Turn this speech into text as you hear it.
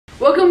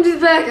Welcome to the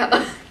back.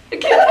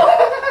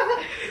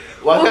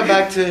 Welcome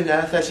back to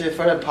another session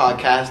for the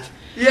podcast.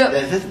 Yeah.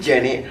 This is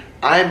Jenny.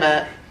 I'm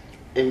Matt,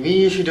 and we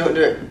usually don't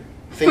do it.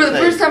 For the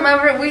first time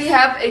ever, we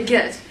have a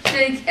guest,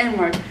 Jake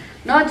Enemark.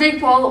 Not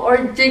Jake Paul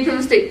or Jake from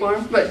the State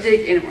Farm, but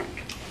Jake Enemark.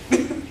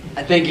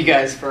 I thank you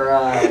guys for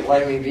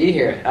letting me be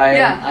here.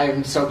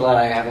 I'm so glad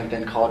I haven't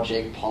been called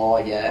Jake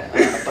Paul yet,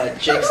 but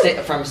Jake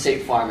from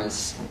State Farm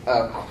is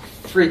a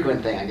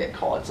frequent thing I get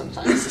called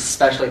sometimes,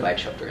 especially by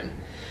children.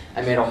 I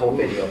made a whole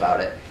video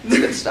about it. It's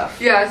good stuff.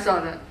 Yeah, I saw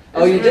that.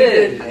 Oh, you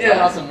did?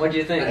 Yeah. Awesome. What do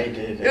you think? I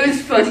did. It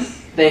was funny.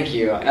 Thank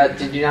you.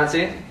 Did you not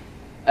see it?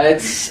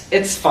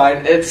 It's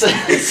fine. It's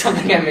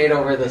something I made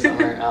over the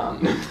summer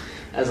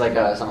as like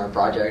a summer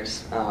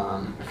project.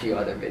 A few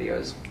other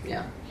videos.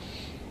 Yeah.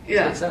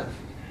 Yeah. Good stuff.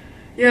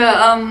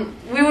 Yeah.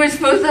 We were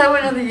supposed to have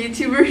another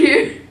YouTuber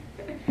here,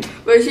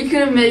 but she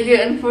couldn't make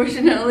it.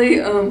 Unfortunately.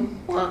 It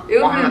would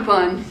have been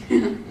fun.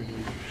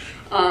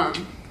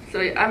 So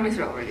yeah, I miss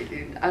her already,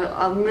 dude.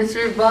 I miss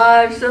her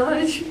vibe so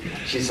much.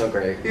 She's so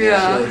great.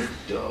 Yeah.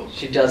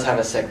 She does have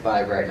a sick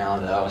vibe right now,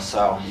 though.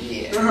 So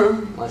yeah.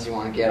 Unless you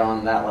want to get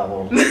on that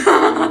level,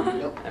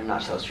 Nope. I'm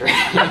not so sure.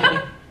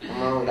 I'm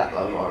on that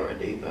level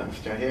already, but I'm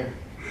still here.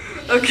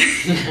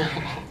 Okay.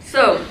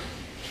 So,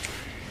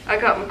 I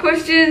got my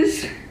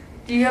questions.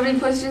 Do you have any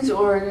questions,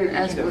 or are you gonna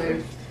ask You go later?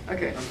 first.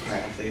 Okay. I'll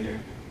class later.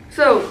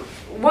 So,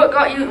 what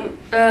got you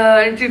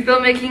into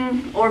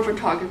filmmaking or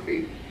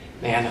photography?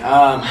 Man,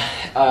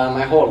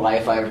 my whole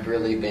life I've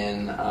really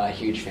been a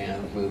huge fan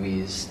of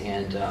movies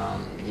and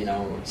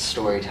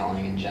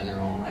storytelling in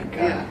general. Like,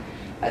 Yeah.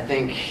 I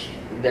think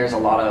there's a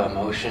lot of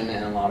emotion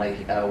and a lot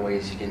of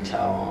ways you can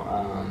tell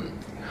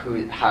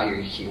how you're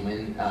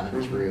human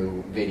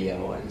through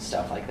video and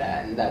stuff like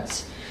that. And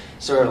that's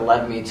sort of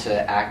led me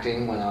to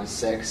acting when I was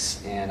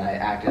 6, and I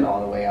acted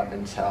all the way up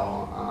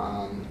until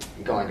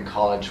going to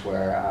college,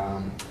 where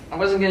I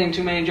wasn't getting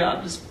too many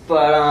jobs,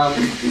 but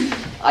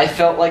I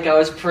felt like I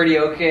was pretty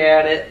okay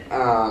at it,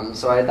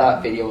 so I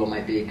thought video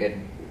might be a good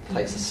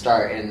place to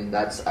start, and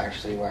that's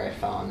actually where I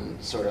found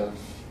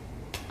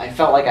I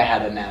felt like I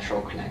had a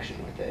natural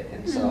connection with it,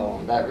 and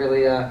so that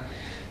really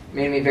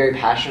made me very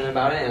passionate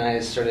about it, and I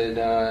started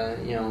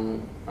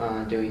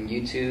doing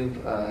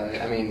YouTube,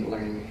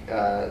 learning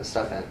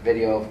stuff at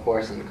video, of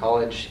course, in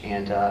college,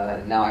 and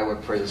now I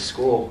work for the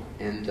school,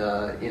 and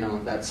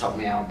that's helped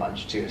me out a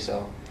bunch too,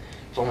 so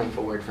flowing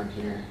forward from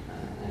here,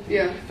 I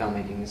think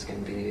filmmaking is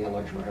going to be a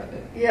large part of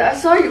it. Yeah, I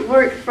saw your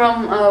work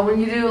from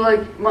when you do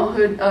like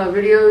motherhood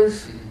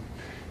videos.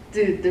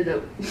 Dude, they're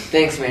dope.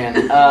 Thanks,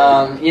 man.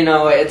 I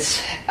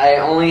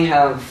only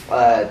have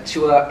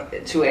two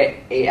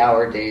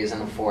 8-hour days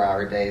and a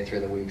 4-hour day through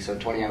the week, so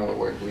 20-hour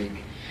work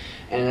week.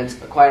 And it's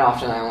quite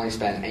often I only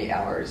spend 8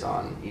 hours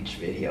on each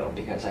video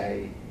because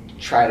I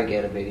try to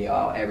get a video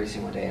out every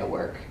single day at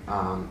work,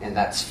 and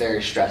that's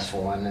very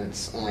stressful. And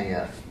it's only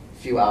a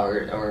few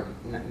hours, or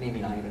maybe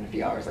not even a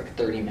few hours, like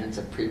 30 minutes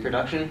of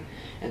pre-production,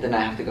 and then I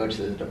have to go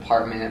to the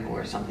department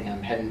or something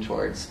I'm heading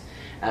towards,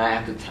 and I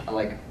have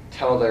to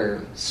tell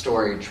their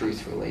story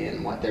truthfully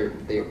and what the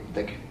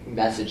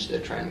message they're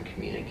trying to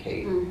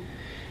communicate.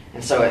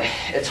 And so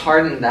it's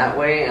hard in that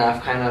way, and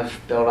I've kind of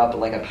built up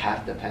like a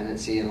path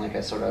dependency and like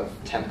a sort of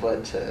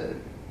template to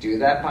do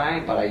that by,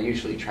 but I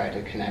usually try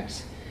to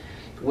connect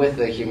with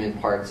the human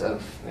parts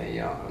of,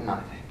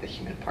 not the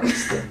human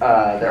parts,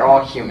 they're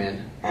all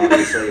human,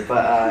 obviously,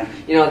 but,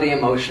 the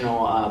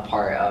emotional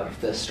part of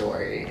the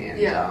story and,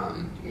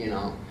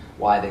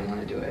 why they want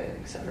to do it,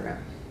 etc.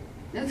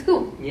 That's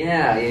cool.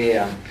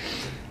 Yeah.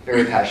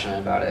 Very passionate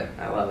about it.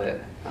 I love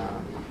it.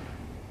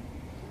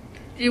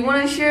 Do you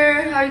want to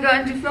share how you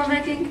got into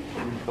filmmaking?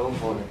 Go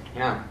for it.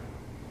 Yeah.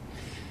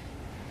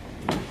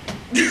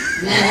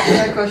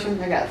 That question,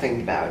 I gotta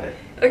think about it.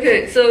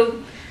 Okay,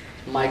 so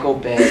Michael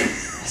Bay. I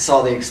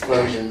saw the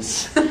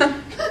explosions.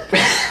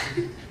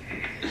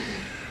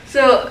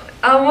 So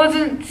I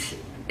wasn't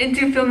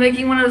into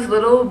filmmaking when I was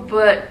little,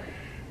 but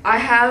I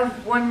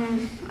have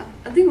one.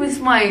 I think it was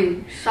my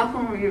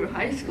sophomore year of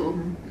high school.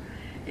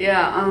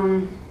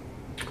 Yeah.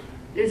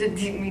 There's a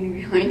deep meaning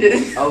behind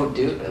it. Oh,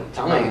 dude,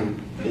 tell me.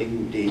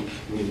 Big, deep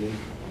meaning.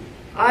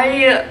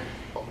 I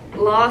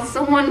lost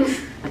someone.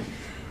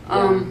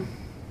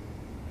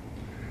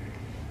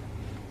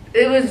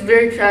 It was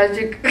very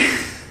tragic.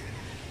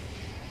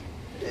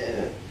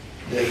 Yeah,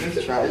 this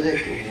is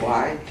tragic.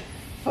 Why the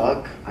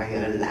fuck are you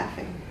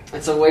laughing?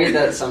 It's a way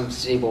that some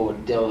people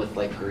deal with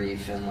like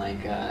grief and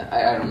like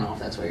I don't know if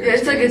that's what you're. Yeah,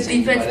 it's like a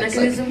experiencing, defense but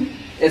mechanism.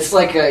 It's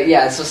like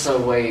it's just a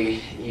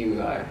way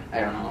you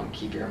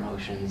keep your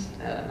emotions.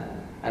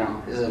 I don't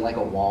know. Is it like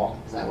a wall?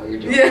 Is that what you're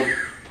doing? Yeah.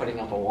 Putting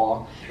up a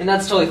wall, and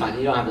that's totally fine.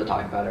 You don't have to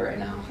talk about it right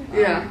now.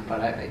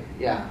 But I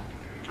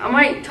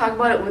might talk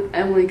about it with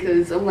Emily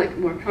because I'm like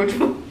more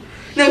comfortable.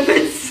 No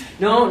offense.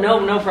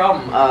 No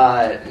problem.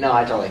 No,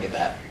 I totally get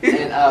that.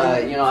 And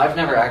I've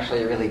never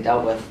actually really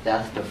dealt with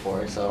death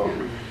before, so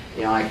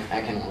I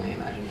can only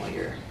imagine what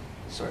you're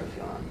sort of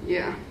feeling.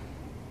 Yeah.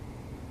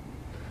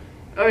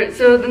 All right.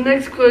 So the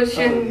next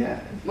question. Oh yeah.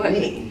 What?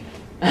 Me.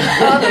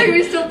 I thought you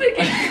were still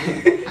thinking.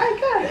 I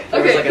got it.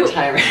 There was like cool. a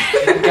timer.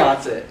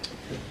 Got it.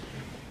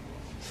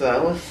 So I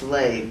was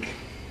like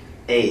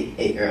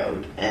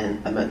 8-year-old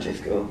in elementary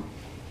school.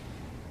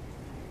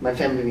 My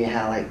family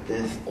had like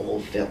this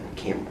old film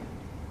camera.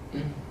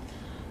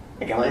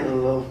 Like I wanted a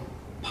little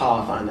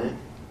pause on it.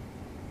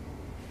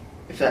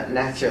 It felt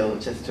natural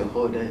just to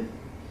hold it.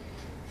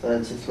 So I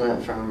just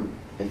went from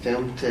a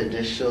film to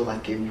digital,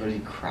 like a really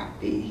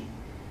crappy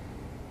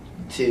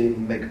 2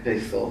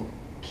 megapixel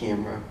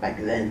camera back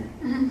then.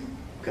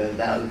 Because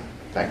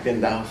back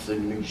then that was the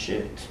new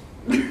shit.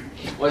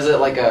 Was it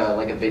like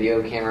a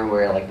video camera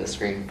where like the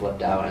screen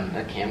flipped out and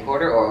a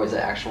camcorder, or was it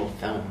actual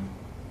film?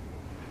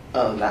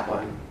 Oh, that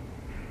one.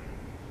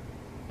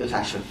 It was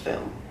actual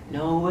film.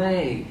 No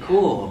way.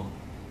 Cool.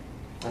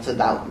 That's what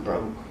that one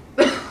broke.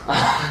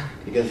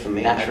 Because for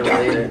me, Naturally.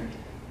 I dropped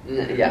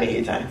it Yeah.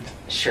 many times.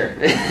 Sure.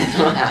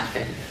 What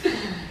happened?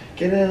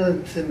 Get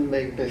into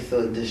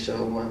megapixel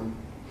digital one.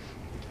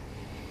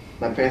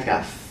 My parents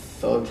got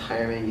so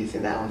tired of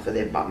using that one, so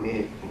they bought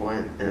me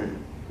one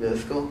in middle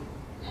school.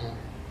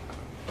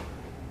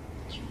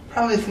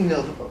 Probably seen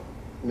those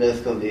middle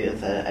school videos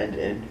that I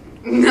did.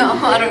 No,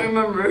 I don't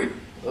remember.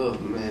 Oh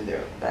man,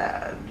 they're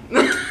bad.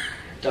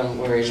 Don't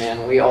worry,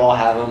 man. We all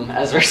have them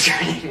as we're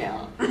starting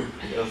out.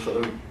 They're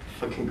so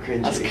fucking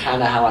cringy. That's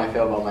kind of how I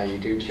feel about my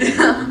YouTube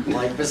channel.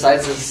 Like,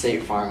 besides the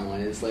State Farm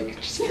one, it's like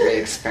just very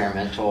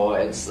experimental.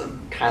 It's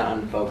kind of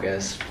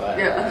unfocused, but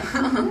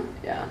Yeah.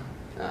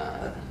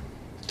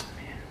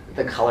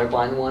 The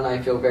colorblind one I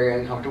feel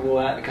very uncomfortable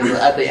at, because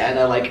at the end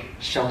I like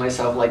show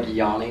myself like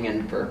yawning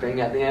and burping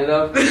at the end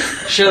of.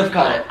 Should have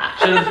cut it.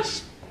 Should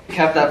have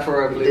kept that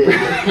for a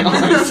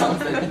blooper or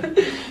something.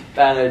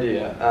 Bad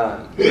idea.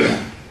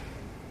 Yeah.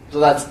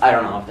 So I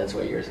don't know if that's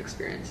what yours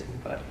experiencing,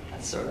 but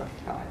that's sort of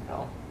how I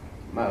felt.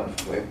 My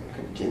way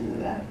continue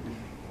that.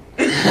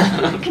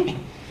 Okay.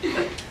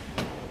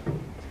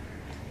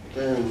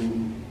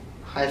 Then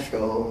high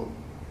school,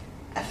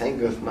 I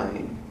think it was my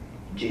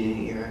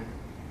junior year.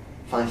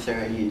 Finally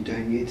started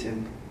doing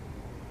YouTube.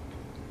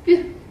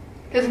 Yeah,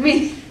 it's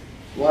me.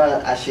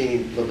 Well, actually, a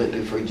little bit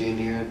before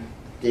junior,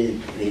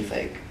 did these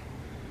like,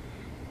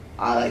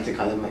 I like to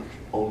call them like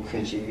old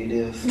cringy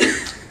videos.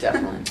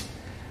 Definitely.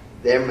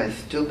 They're my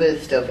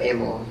stupid stuffed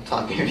animal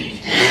talking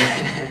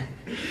videos.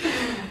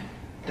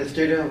 I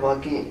started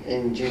walking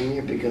in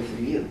junior because of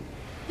you.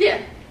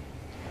 Yeah.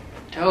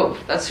 Dope.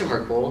 That's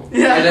super cool.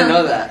 Yeah. I didn't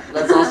know that.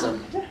 That's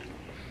awesome. You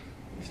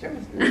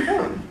started with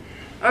film.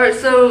 Alright,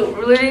 so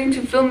relating to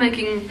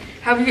filmmaking,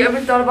 have you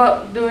ever thought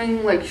about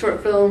doing like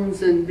short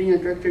films and being a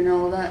director and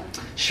all of that?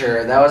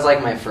 Sure, that was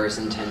like my first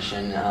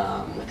intention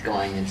with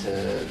going into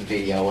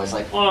video, was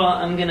like, oh,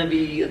 I'm gonna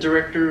be a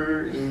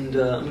director and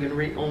I'm gonna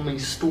write all my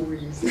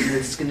stories and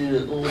it's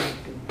gonna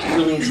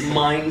really into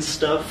mind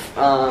stuff.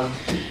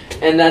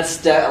 And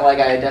that's like,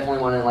 I definitely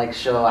want to like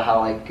show how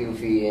like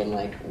goofy and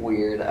like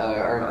weird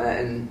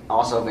and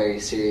also very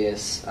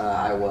serious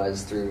I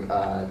was through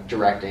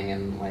directing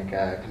and like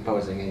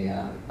composing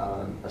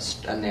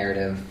a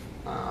narrative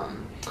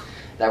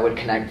that would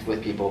connect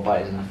with people,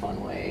 but in a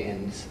fun way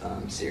and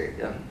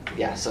serious.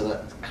 Yeah, so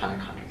that's kind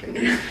of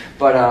complicated.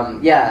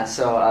 But yeah,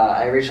 so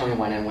I originally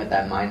went in with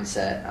that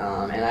mindset,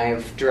 and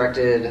I've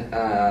directed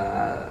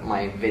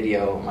my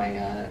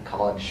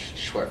college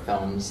short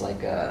films.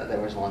 Like there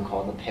was one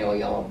called The Pale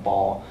Yellow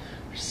Ball,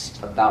 which is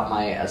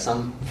about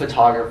some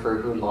photographer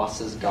who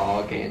lost his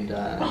dog and.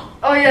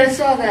 Oh yeah, I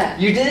saw that.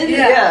 You did?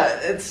 Yeah.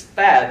 It's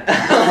bad.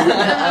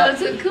 That's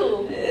so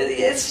cool.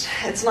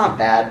 It's not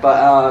bad,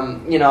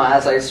 but you know,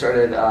 as I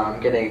started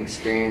getting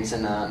experience,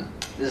 and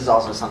this is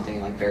also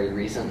something like very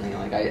recently,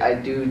 like I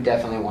do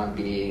definitely want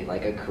to be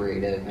like a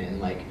creative and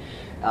like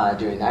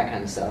doing that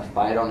kind of stuff,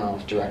 but I don't know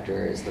if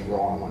director is the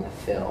role I want to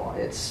fill.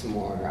 It's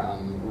more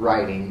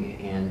writing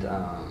and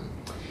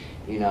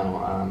you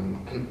know,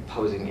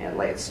 composing it.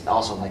 Like it's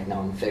also like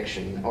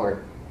nonfiction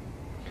or.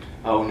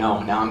 Oh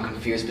no, now I'm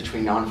confused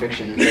between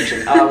nonfiction and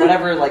fiction.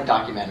 Whatever, like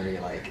documentary,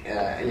 like,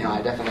 you know, I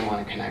definitely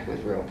want to connect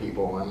with real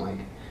people and like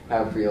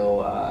have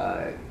real,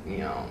 you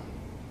know,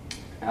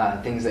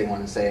 things they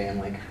want to say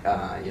and like,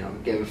 you know,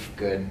 give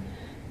good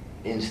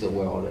into the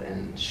world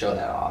and show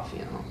that off,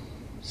 you know.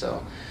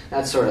 So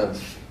that's sort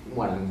of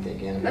what I'm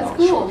thinking about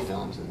cool. short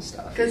films and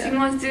stuff. Because yeah. he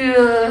wants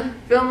to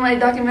film like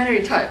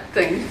documentary type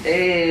thing.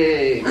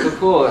 Hey,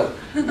 cool.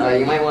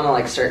 You might want to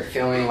like start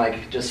filming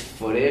like just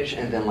footage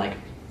and then like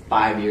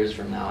 5 years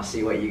from now,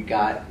 see what you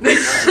got.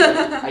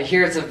 I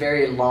hear it's a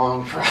very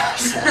long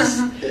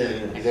process.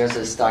 Like there's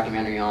this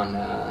documentary on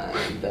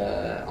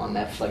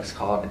Netflix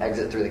called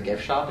 "Exit Through the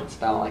Gift Shop." It's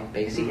about like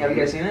Basie. Have you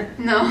guys seen it?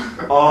 No.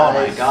 Oh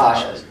my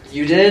gosh,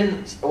 you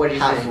did? What did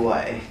you think?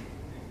 Halfway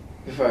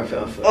before I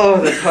fell asleep.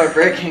 Oh, that's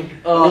heartbreaking.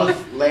 Oh, it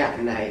was late at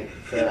night,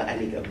 so I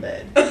need to go to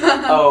bed.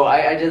 Oh,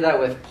 I did that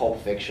with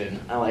Pulp Fiction.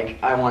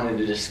 I wanted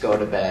to just go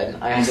to bed.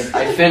 I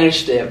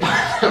finished it, but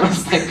I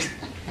was like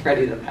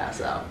ready to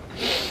pass out.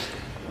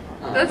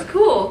 That's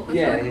cool. That's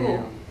Yeah, really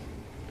cool.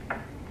 yeah.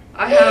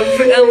 I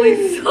have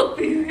Ellie's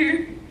selfie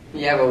here.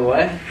 You have a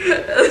what?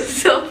 A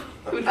selfie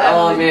with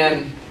Oh Ellie.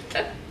 man,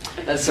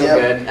 That's so Yep.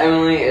 good.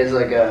 Emily is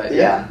like a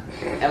Yeah.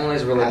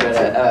 Emily's really good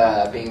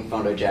at being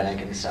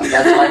photogenic and stuff.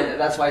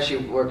 That's why she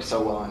works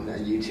so well on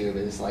YouTube.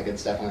 Is like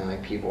it's definitely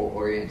like people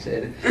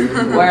oriented.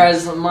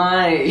 Whereas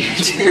my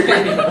YouTube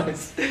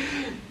videos,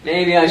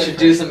 maybe I should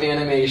do some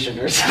animation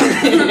or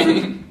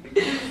something.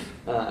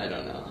 I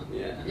don't know.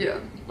 Yeah. Yeah.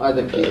 Or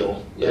the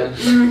people. Yeah.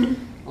 I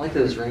like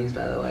those rings,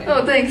 by the way.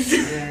 Oh, thanks.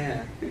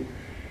 Yeah.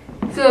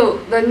 So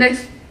the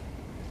next,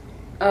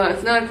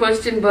 it's not a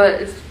question,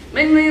 but it's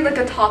mainly like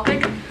a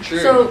topic. Sure.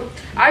 So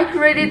I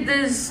created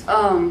this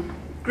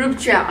group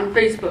chat on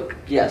Facebook.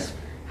 Yes.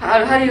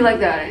 How do you like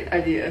that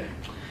idea?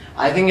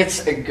 I think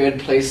it's a good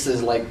place to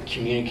like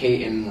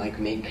communicate and like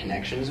make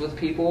connections with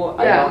people.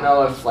 I Yeah. don't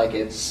know if like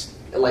it's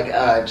like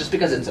just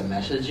because it's a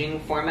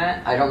messaging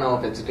format, I don't know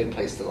if it's a good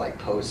place to like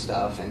post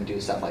stuff and do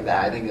stuff like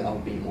that. I think it'll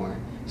be more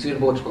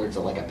suitable towards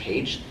like a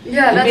page.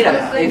 Yeah, that's what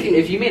I was thinking.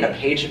 If you made a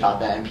page about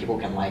that and people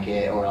can like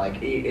it, or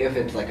like if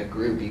it's like a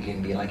group, you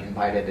can be like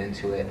invited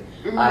into it.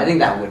 Mhm. I think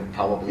that would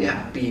probably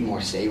Yeah. be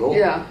more stable.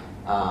 Yeah.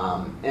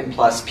 And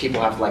plus,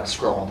 people have to like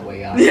scroll all the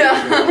way up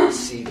Yeah. to like,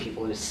 see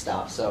people's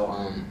stuff. So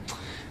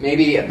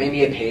maybe a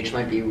page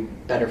might be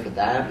better for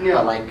that. Yeah.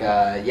 But like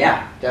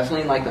yeah,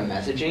 definitely like the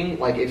messaging.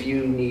 Like if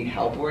you need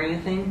help or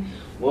anything,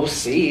 we'll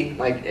see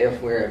like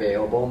if we're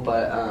available.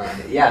 But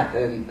yeah,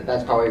 then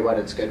that's probably what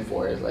it's good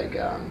for is like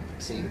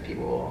seeing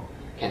people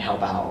can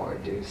help out or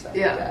do stuff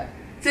Yeah. like that.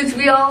 Since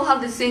we all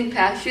have the same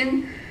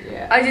passion,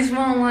 Yeah. I just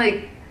want to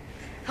like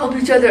help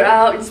each other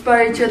out,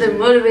 inspire each other,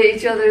 motivate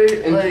each other.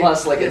 And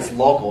plus, like yeah. it's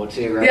local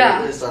too, right?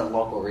 Yeah. It's a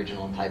local,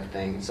 regional type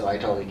thing. So I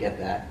totally get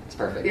that. It's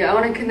perfect. Yeah, I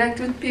want to connect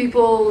with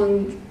people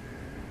and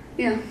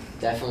yeah,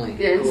 Definitely.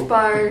 yeah, Cool.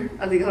 inspire.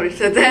 I think I already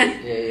said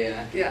that.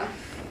 Yeah. Yeah.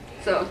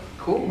 So,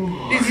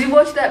 Cool. did you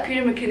watch that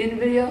Peter McKinnon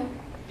video?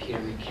 Peter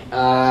McKinnon.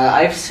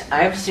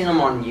 I've seen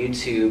him on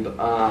YouTube.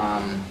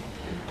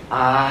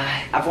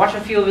 I've watched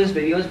a few of his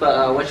videos,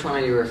 but which one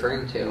are you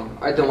referring to?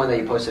 Or the one that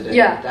you posted?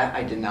 Yeah. That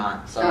I did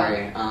not.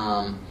 Sorry.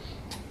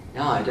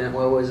 No, I didn't.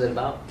 What was it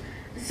about?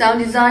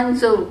 Sound design.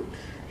 So,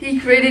 he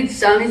created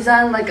sound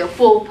design like a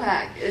full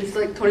pack. It's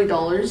like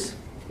 $20.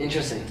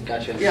 Interesting.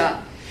 Gotcha.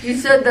 Yeah. He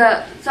said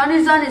that sound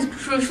design is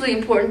crucially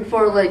important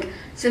for like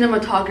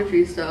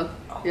cinematography stuff.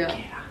 Oh, Yeah.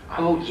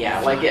 Oh yeah.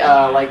 Like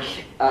yeah.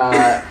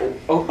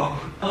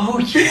 Oh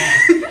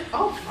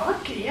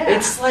fuck yeah!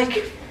 It's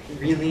like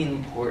really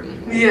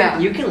important. Like, Yeah.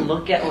 You can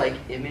look at like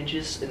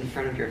images in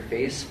front of your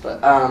face,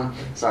 but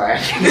sorry, I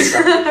can't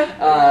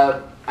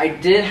stop. I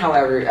did,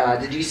 however,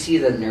 did you see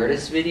the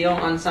Nerdist video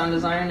on sound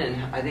design?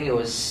 And I think it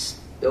was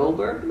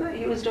Spielberg that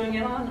he was doing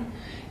it on.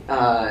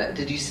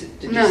 Did you see?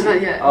 No,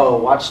 not yet. Oh,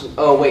 watch.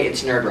 Oh wait,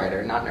 it's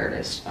Nerdwriter, not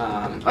Nerdist.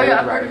 Oh yeah,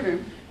 I've heard of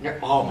him.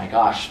 Oh my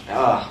gosh.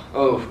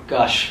 Oh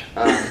gosh.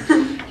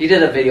 He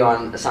did a video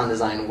on sound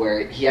design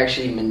where he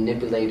actually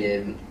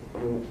manipulated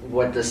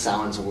what the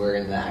sounds were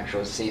in the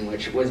actual scene,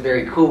 which was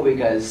very cool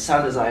because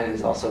sound design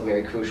is also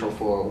very crucial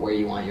for where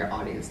you want your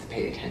audience to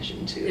pay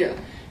attention to. Yeah.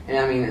 And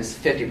I mean, it's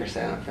 50%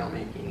 of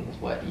filmmaking is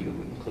what you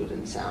include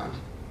in sound.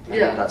 I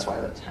Yeah. think that's why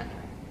that's kind of.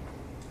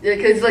 Yeah,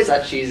 cause like Is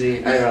that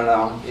cheesy? I don't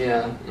know.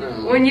 Yeah. I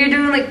don't know. when you're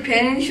doing like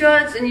panning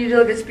shots and you do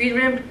like a speed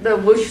ramp, the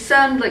whoosh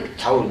sound like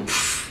Totally.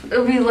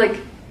 it'll be like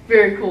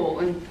very cool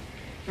and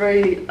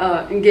very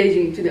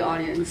engaging to the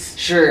audience.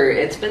 Sure,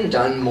 it's been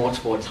done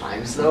multiple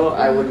times though.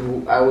 I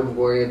would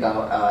worry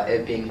about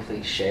it being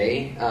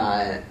cliche.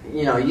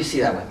 You know, you see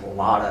that with a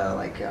lot of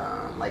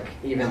like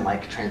even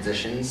like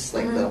transitions,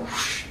 like the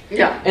whoosh.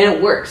 Yeah. And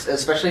it works,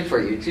 especially for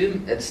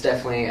YouTube. It's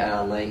definitely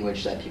a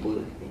language that people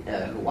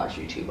who watch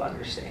YouTube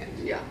understand.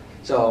 Yeah.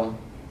 So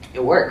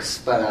it works,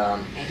 but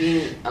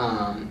maybe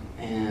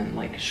in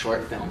like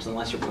short films,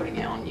 unless you're putting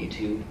it on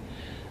YouTube,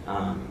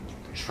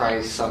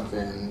 try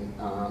something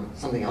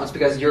else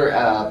because you're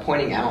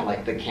pointing out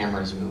like the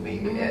camera's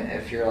moving. Mhm.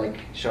 If you're like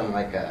showing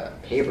like a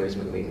paper is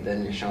moving,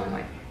 then you're showing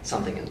like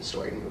something in the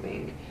story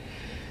moving.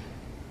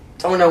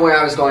 Don't know where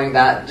I was going.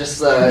 That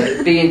just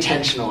be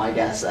intentional, I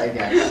guess.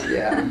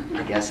 Yeah.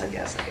 I guess.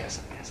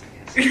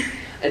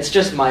 It's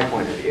just my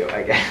point of view,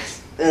 I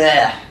guess.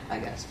 Ugh, I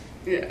guess.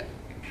 Yeah.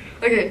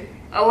 Okay,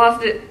 I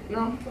lost it.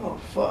 No. Oh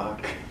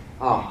fuck!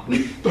 Oh.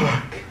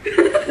 Fuck!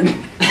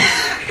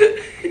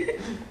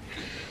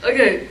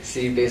 Okay.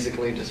 See,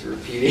 basically just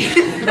repeating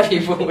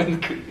people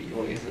with goofy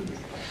voices.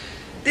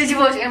 Did you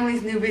watch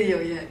Emily's new video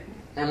yet?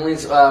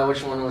 Emily's,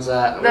 which one was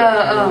that?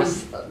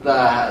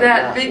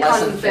 That big Less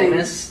con Than thing.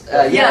 Famous. Yeah,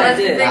 I Less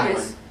Than did. That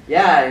Famous. one.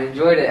 Yeah, I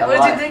enjoyed it a What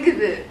lot. did you think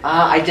of it?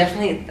 I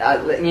definitely,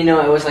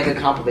 it was like a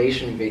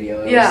compilation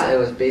video. Yeah. It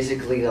was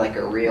basically like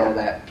a reel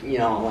that,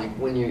 like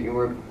when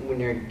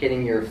you're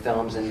getting your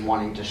films and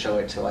wanting to show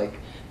it to like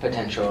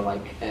potential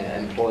like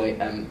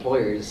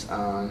employers,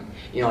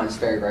 it's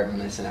very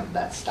reminiscent of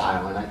that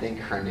style. And I think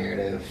her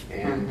narrative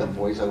and the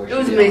voiceover It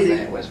was she did on amazing.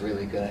 it was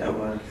really good. It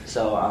was.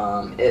 So,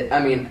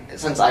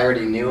 since I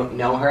already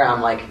know her,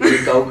 I'm like,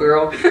 you go,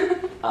 girl.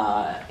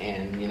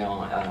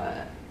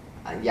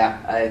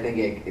 I think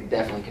it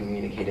definitely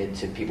communicated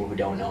to people who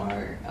don't know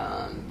her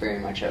very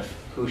much of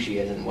who she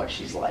is and what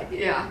she's like.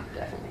 Yeah.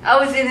 Definitely.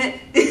 I was in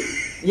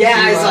it. Yeah,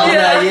 I saw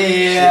that.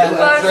 Yeah.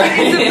 That's right.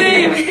 It's a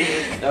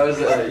meme. That was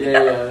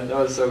that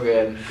was so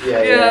good.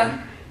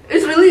 Yeah.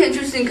 It's really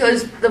interesting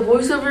because the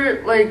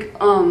voiceover, like,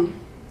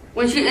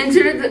 when she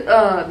entered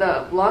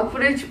the vlog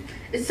footage,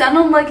 it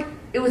sounded like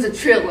it was a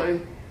trailer,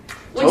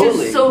 which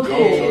is so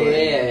cool.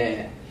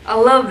 Yeah. I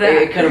love that.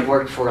 It could have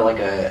worked for like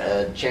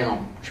a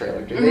channel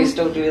trailer. Do they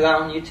still do that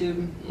on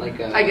YouTube? Like,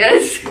 I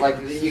guess. Like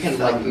you can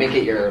like make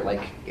it your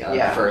like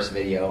first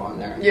video on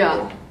there. Yeah.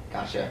 Cool.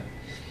 Gotcha.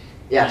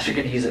 Yeah, she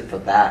could use it for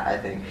that, I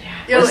think.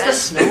 Yeah, was the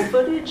snow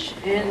footage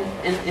in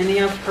any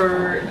of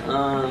her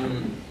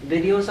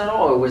videos at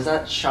all, or was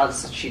that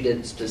shots that she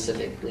did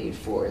specifically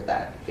for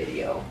that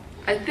video?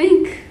 I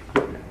think,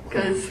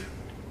 because,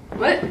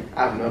 what?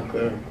 I have no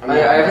clue. I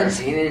haven't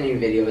seen any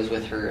videos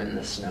with her in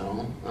the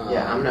snow.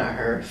 Yeah, I'm not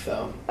her,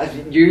 so.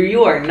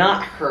 You are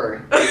not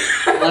her,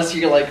 unless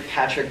you're like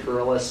Patrick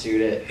Gorilla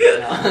suited.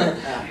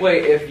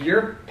 Wait, if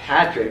you're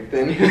Patrick,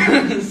 then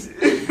who's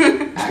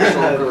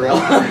actual gorilla?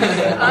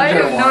 I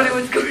have no idea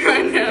what's going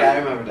on now. Yeah, I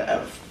remember that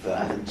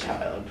as a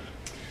child.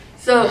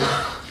 So,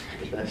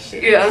 That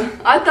shit. yeah,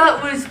 I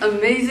thought it was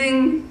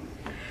amazing.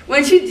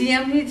 When she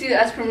DM'd me to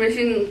ask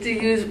permission to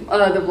use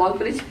the vlog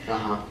footage,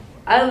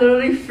 I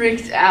literally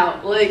freaked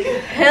out. Like,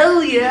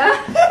 hell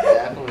yeah!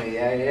 Definitely,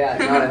 yeah.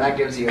 No, and that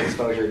gives you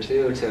exposure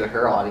too to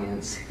her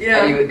audience. Yeah.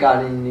 Have you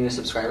got any new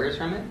subscribers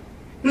from it?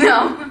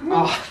 No.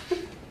 Oh.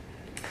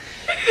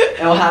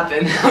 It'll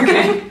happen,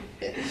 okay?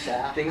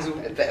 Things will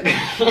get better.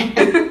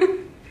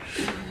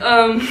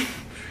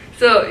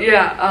 So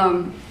yeah,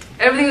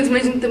 everything was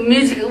amazing. The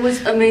music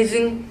was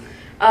amazing.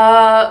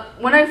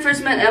 When I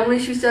first met Emily,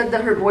 she said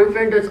that her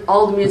boyfriend does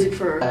all the music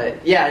for her.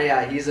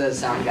 Yeah, he's a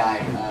sound guy,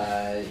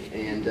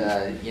 and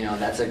you know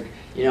that's if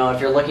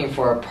you're looking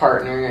for a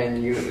partner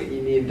and you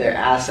need their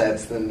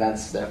assets, then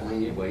that's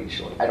definitely what you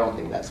should look. I don't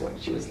think that's what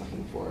she was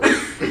looking for.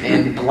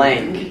 And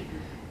blank,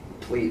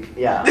 please,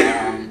 yeah.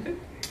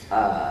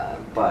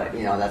 But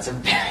that's a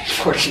very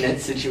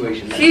fortunate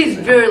situation. She's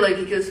very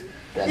lucky because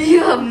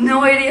you have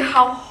no idea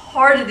how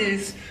hard it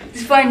is to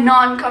find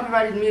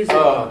non-copyrighted music.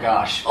 Oh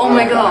gosh. Oh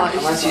my gosh.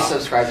 Unless you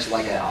subscribe to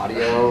like an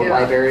audio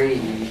library,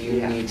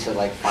 you need to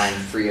like find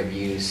free of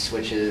use,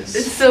 which is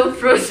it's so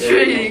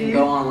frustrating. You can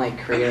go on like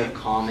Creative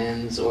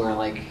Commons or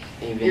like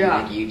even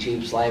like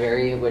YouTube's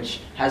library,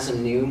 which has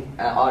some new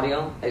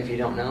audio. If you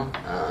don't know,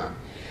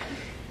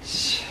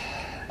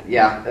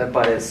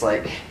 but it's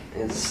like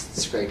it's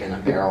scraping a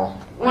barrel.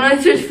 When I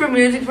search for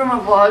music for my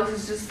vlogs,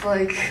 it's just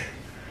like,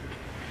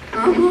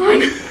 come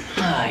on.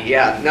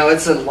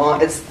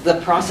 It's the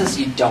process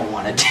you don't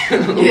want to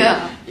do.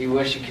 Yeah. You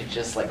wish you could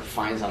just like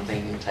find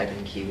something and type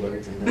in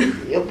keywords and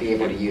then you'll be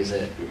able to use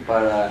it.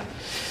 But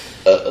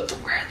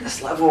we're at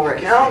this level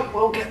right now.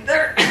 We'll get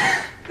there.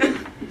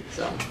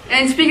 So.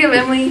 And speaking of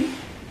Emily,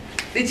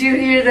 did you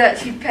hear that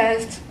she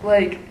passed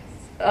like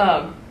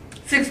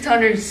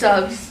 600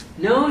 subs?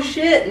 No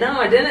shit.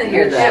 No, I didn't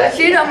hear that. Yeah,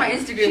 she did on my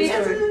Instagram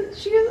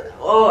story.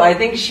 Oh, I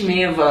think she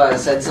may have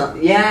said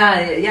something. Yeah,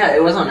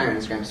 it was on her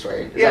Instagram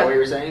story. Is that what you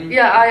were saying?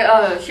 Yeah,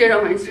 I shared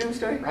on my Instagram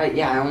story. Right.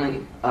 Yeah, I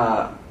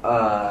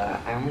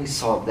only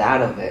saw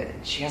that of it.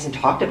 She hasn't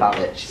talked about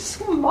it. She's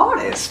so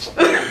modest.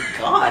 Oh my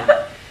god.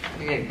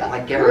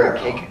 Like give her a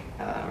cake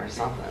or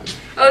something.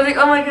 I was like,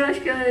 oh my gosh,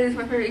 guys,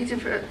 my favorite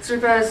YouTube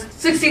surpassed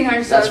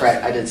 1,600 subs. That's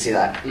right. I did see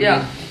that. Mm-hmm.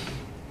 Yeah.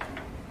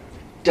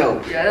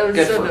 Dope. Yeah, that was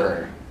good so for dope.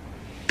 her.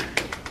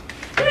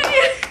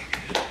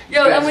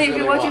 Yo, Emily, if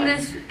you're watching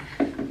this,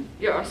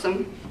 you're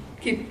awesome.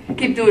 Keep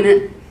doing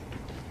it.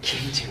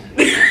 Keep doing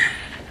it.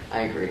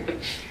 I agree.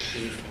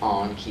 Keep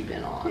on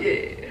keeping on.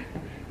 Yeah.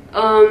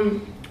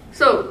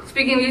 So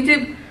speaking of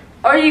YouTube,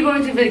 are you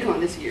going to VidCon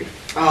this year?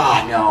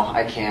 Oh no,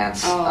 I can't.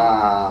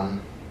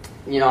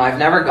 I've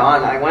never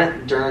gone. I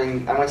went to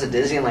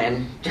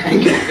Disneyland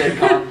during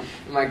VidCon.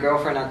 My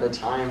girlfriend at the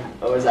time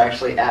was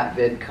actually at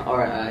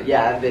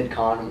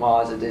VidCon while I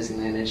was at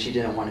Disneyland, and she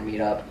didn't want to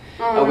meet up.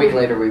 A week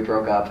later, we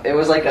broke up. It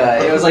was like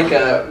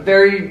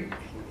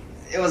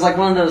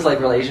one of those like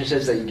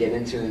relationships that you get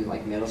into in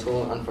like middle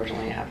school.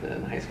 Unfortunately, it happened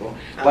in high school.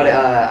 But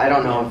I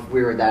don't know if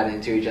we were that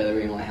into each other.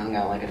 We only hung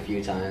out like a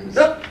few times.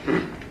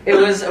 It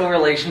was a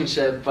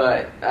relationship,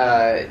 but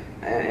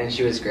and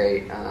she was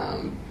great.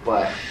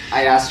 But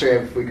I asked her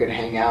if we could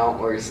hang out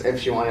or if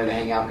she wanted to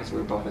hang out because we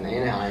were both in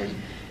Anaheim.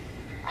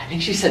 I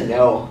think she said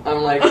no.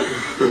 I'm like,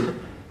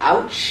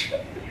 ouch.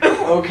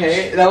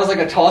 Okay, that was like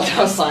a tall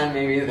sign.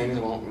 Maybe things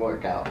won't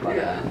work out. But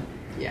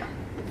yeah.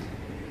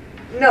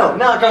 No,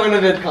 not going to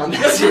VidCon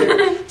this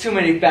year. Too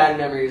many bad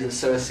memories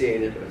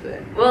associated with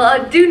it. Well,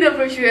 I do know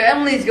for sure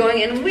Emily's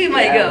going, and we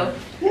might go.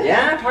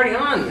 Yeah, party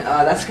on.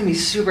 That's gonna be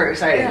super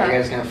exciting. Yeah. Are you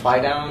guys gonna fly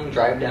down,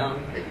 drive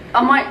down?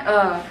 I might.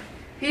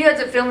 He has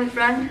a family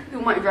friend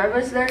who might drive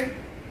us there.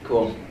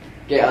 Cool.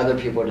 Get other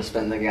people to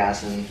spend the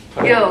gas and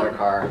put it in their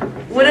car.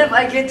 What if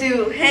I get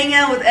to hang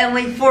out with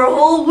Emily for a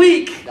whole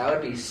week? That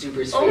would be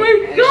super sweet. Oh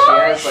my and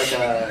gosh! She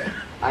has like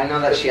I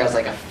know that she has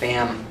like a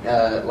fam,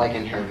 like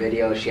in her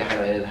video, she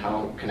highlighted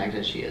how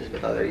connected she is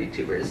with other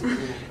YouTubers.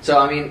 So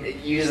I mean,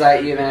 use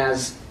that even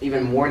as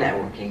even more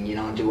networking. You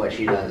know, do what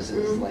she does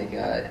is like,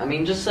 I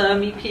mean, just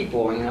meet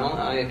people. You know,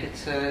 get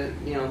to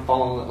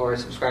follow or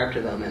subscribe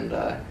to them, and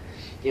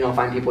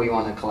find people you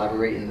want to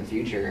collaborate in the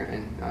future,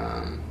 and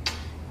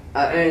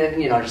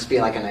just be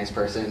like a nice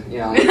person.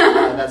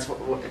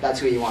 That's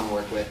who you want to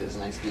work with, is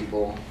nice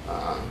people.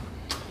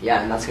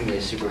 Yeah, and that's gonna be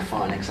a super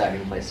fun,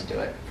 exciting place to do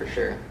it for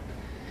sure.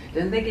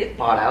 Didn't they get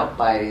bought out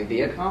by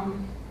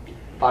Viacom?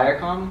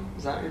 Viacom?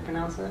 Is that how you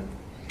pronounce it?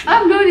 I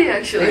have no idea,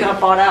 actually. They got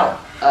bought out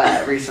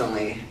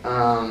recently. A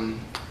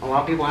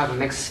lot of people have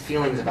mixed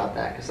feelings about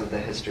that because of the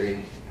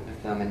history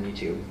with them and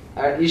YouTube.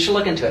 You should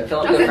look into it.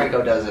 Philip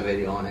DeFranco does a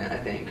video on it, I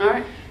think. All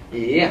right.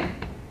 Yeah.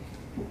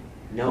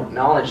 No,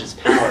 knowledge is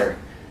power.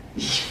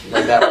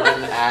 Like that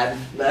one ad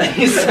that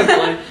he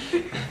said,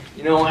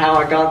 you know how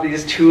I got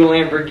these 2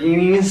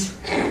 Lamborghinis?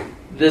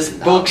 This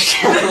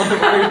bookshelf,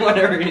 or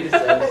whatever he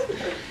says.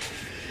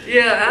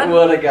 Yeah.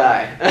 What a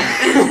guy.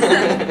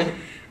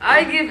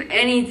 I give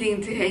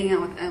anything to hang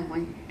out with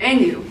Emily and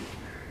you.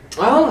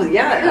 Oh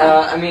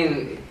yeah. I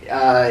mean,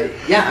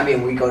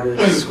 we go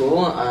to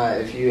school.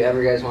 If you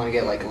ever guys want to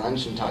get like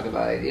lunch and talk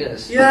about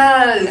ideas.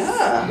 Yes.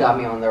 You got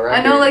me on the record.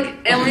 I know, like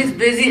Emily's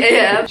busy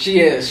AF. She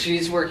is.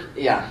 She's work.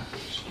 Yeah.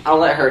 I'll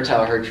let her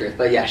tell her truth,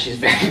 but yeah, she's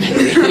very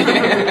busy.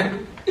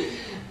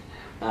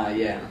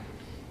 Yeah.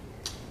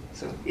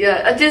 So.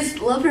 Yeah, I just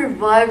love her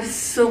vibes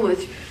so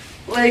much.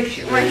 Like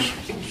my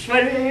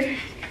sweater hair,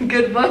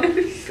 good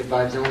vibes. Good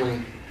vibes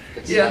only.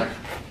 Good yeah. Stuff.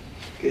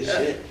 Good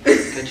shit.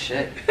 Good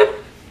shit.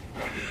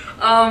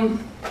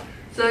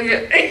 So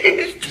yeah.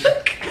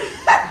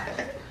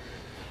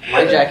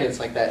 My jacket's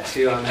like that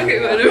too.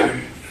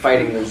 I'm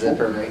fighting the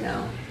zipper right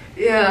now.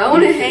 Yeah, I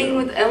want to hang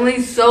with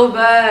Emily so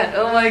bad.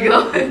 Oh my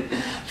god. I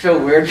feel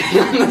weird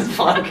being on this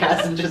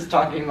podcast and just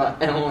talking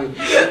about Emily,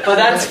 but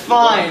that's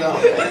fine.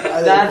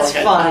 That's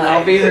fine.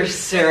 I'll be her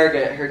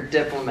surrogate, her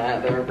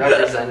diplomat, her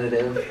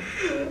representative.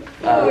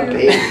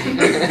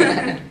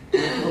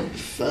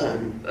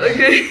 Son.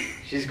 Okay.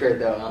 She's great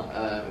though.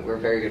 We're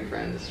very good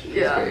friends. She's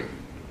great.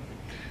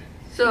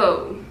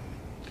 So,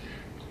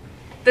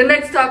 the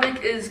next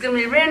topic is gonna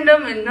be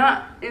random and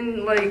not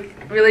in like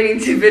relating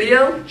to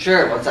video.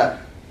 Sure. What's up?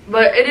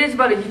 But it is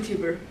about a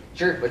YouTuber.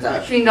 Sure. What's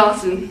up? Shane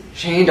Dawson.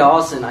 Shane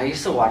Dawson. I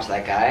used to watch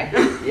that guy.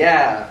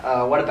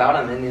 Yeah. What about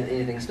him?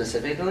 Anything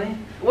specifically?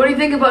 What do you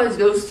think about his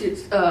Ghost?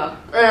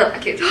 I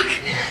can't talk.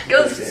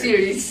 Ghost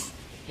series.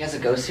 He has a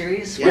Ghost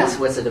series. Yeah.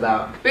 What's it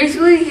about?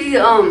 Basically, he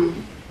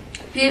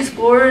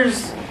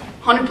explores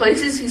haunted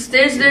places. He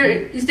stays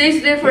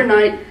there for a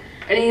night,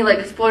 and he like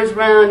explores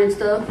around and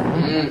stuff.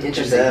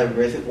 Interesting. The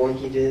recent one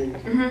he did.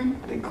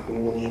 The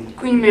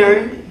Queen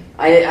Mary.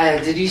 I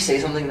did you say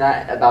something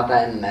about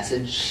that in the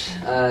message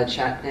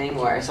chat thing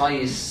where I saw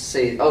you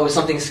say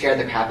something scared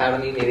the crap out of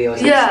me? Maybe it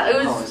was. Yeah,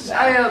 it was.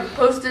 I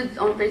posted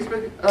on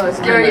Facebook.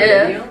 Scary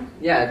AF.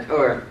 Yeah.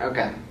 Or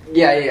okay.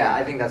 Yeah.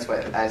 I think that's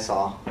what I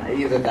saw.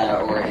 Either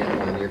that or in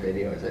one of your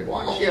videos I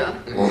watched. Yeah.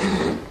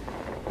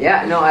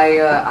 Yeah, no,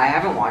 I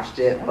haven't watched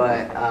it,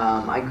 but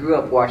I grew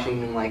up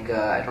watching like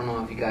I don't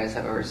know if you guys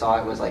have ever saw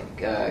it. It was like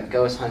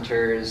Ghost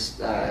Hunters,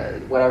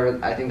 whatever.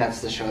 I think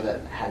that's the show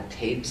that had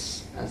tapes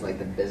as like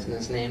the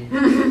business name.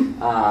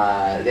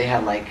 They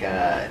had like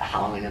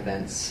Halloween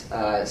events.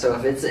 So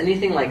if it's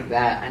anything like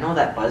that, I know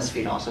that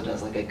BuzzFeed also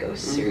does like a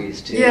ghost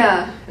series too.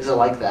 Yeah. Is it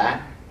like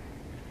that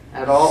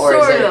at all, or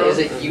is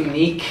it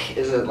unique?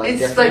 Is it like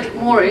it's different? like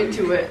more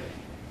into it.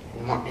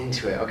 More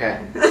into it, okay.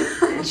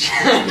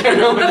 I don't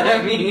know what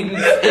that means.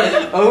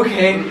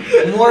 Okay,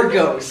 more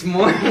ghosts,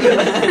 more.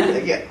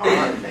 They get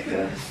on,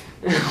 nigga.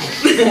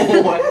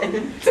 What?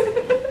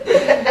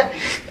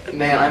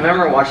 Man, I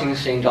remember watching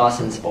Shane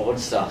Dawson's old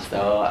stuff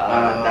though.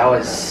 That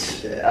was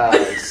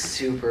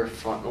super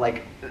fun.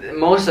 Like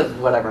most of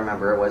what I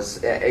remember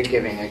was it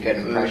giving a good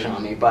impression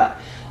on me, but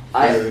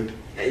I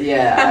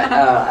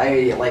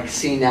like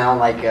see now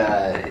like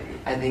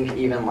I think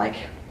even like.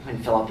 When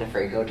Philip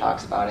DeFranco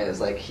talks about it, it's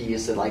like he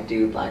used to like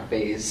do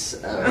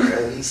blackface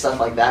and stuff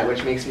like that,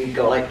 which makes me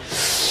go like,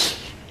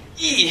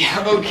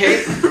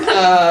 okay.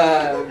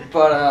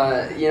 But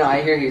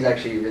I hear he's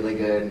actually really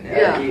good.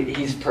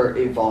 He's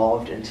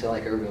evolved into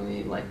like a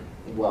really like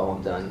well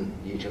done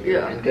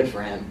YouTuber, and good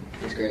for him.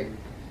 He's great.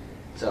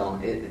 So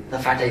the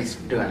fact that he's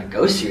doing a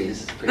ghost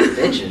series is pretty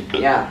bitchin'.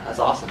 Yeah, that's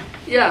awesome.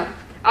 Yeah,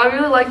 I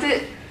really liked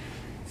it.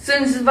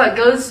 Since it's about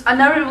ghosts, I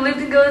never believed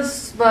in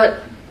ghosts,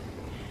 but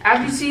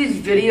after you see his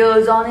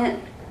videos on it,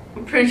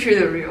 I'm pretty sure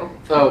they're real.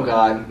 Oh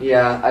god,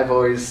 yeah. I've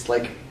always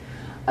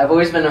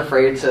been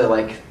afraid to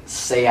like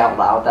say out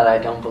loud that I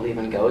don't believe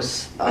in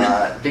ghosts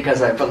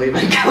because I believe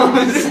in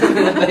ghosts and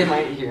that they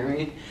might hear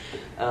me.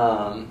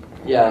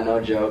 Yeah,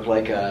 no joke.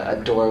 Like a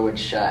door would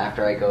shut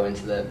after I go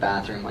into the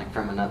bathroom, like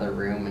from another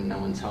room, and no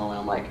one's home, and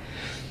I'm like,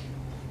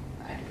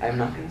 I'm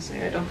not gonna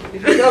say I don't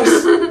believe in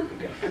ghosts.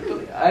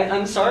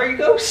 I'm sorry,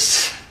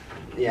 ghosts.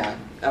 Yeah,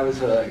 I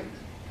was a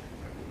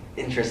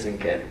interesting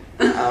kid.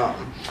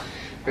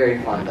 Very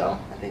fun though.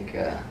 think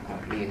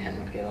me and him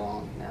would get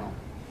along now.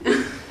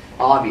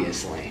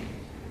 Obviously,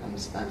 I'm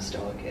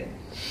still a kid.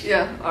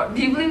 Yeah.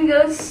 Do you believe in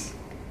ghosts?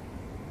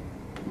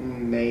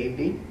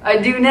 Maybe. I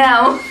do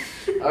now.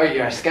 Oh,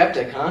 you're a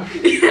skeptic, huh?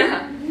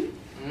 Yeah.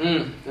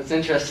 That's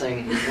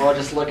interesting. Well,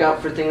 just look out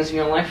for things in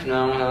your life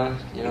now.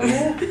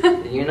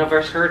 The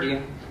universe heard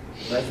you.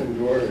 Let some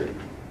door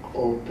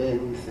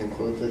opens and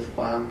closes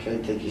while I'm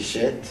trying to take a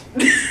shit.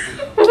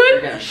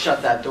 You're gonna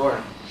shut that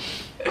door.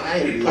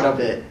 I love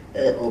it.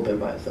 It opened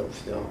by itself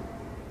still.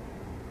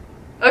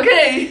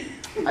 Okay.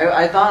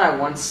 I thought I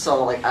once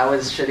saw, like, I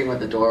was shitting with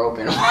the door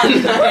open one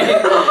night,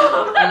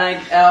 and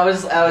I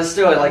was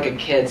still like a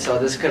kid, so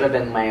this could have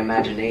been my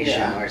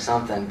imagination or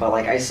something. But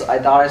like I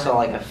thought I saw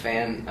like a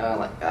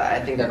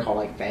I think they're called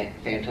like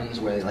phantoms,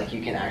 where like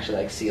you can actually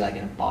like see like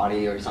in a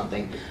body or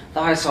something. I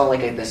thought I saw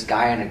like this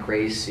guy in a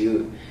gray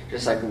suit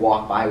just like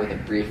walk by with a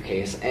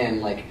briefcase,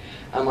 and like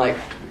I'm like,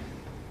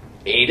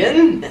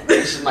 Aiden,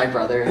 this is my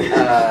brother,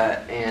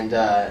 and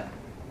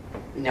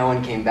no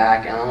one came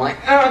back, and I'm like,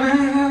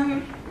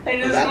 I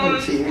just I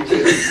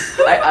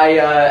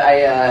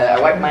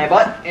wiped my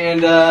butt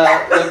and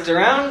looked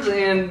around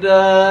and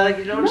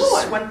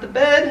just went to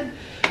bed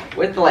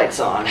with the lights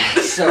on.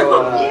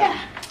 So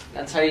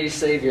that's how you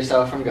save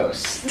yourself from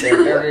ghosts.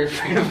 They're very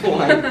afraid of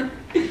light.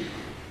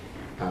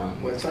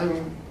 One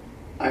time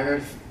I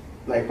heard,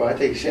 like, when I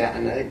take shit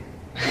at night,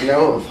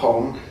 no one was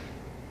home.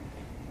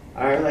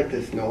 I heard like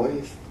this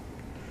noise,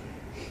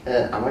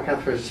 and I'm like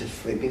at first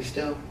just sleeping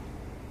still.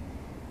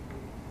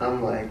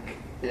 I'm like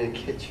in the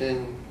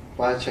kitchen.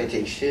 Why should I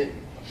take shit?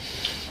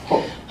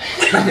 Oh.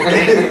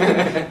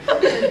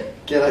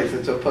 Get like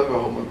some toilet paper,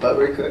 hold my butt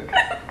real quick.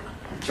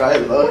 Try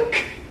to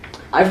look.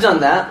 I've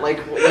done that. Like,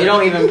 you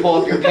don't even pull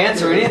up your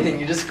pants or anything.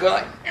 You just go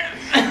like,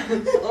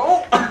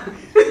 oh.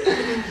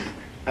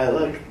 I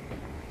look.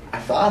 I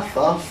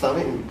saw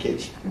something in the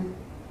kitchen.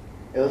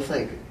 It was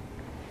like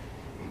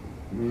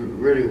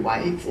really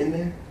white in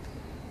there.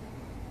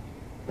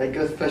 Like it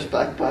was pushed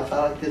back, but I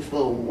saw like this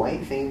little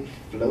white thing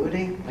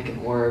floating. Like an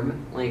orb,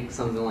 like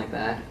something like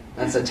that.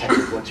 That's a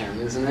technical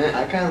term, isn't it?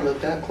 I kind of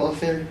looked up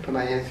closer, put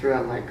my hand through it,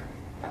 I'm like,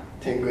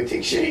 time to go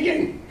take shit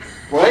again.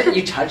 What?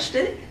 You touched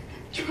it?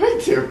 Tried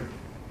to.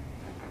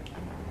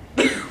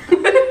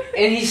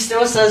 And he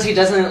still says he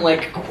doesn't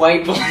like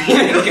quite believe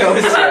in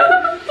ghosts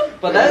yet.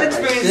 But that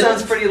experience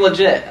sounds pretty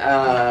legit.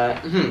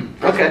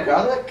 Okay.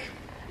 Garlic?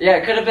 Yeah,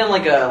 it could have been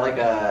like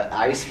a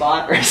eye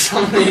spot or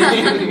something,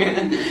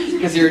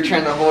 because you were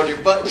trying to hold your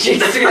butt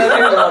cheeks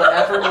together, a lot of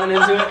effort went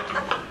into it.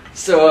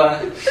 So,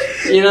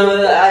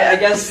 I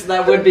guess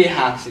that would be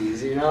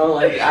halfsies,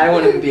 like I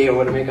wouldn't be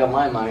able to make up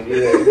my mind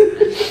either.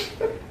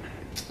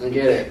 I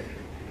get it.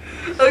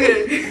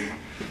 Okay,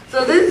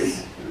 so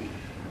this,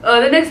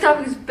 the next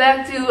topic is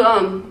back to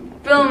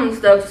film and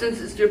stuff,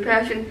 since it's your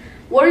passion.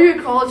 What are your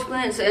college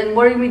plans, and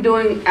what are you going to be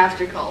doing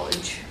after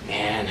college?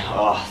 Man,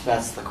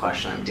 that's the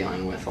question I'm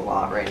dealing with a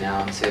lot right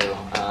now, too.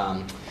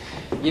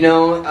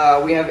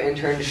 We have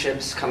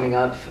internships coming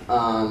up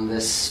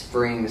this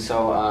spring,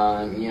 so,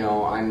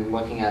 I'm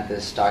looking at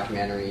this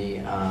documentary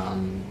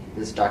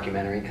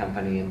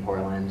company in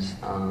Portland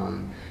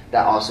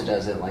that also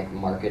does it, like,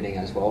 marketing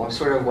as well,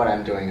 sort of what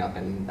I'm doing up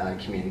in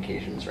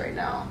communications right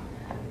now.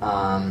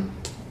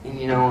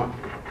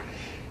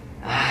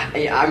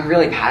 I'm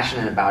really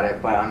passionate about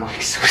it, but I'm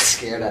like so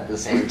scared at the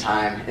same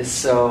time. It's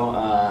so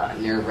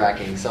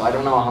nerve-wracking. So I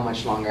don't know how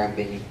much longer I'm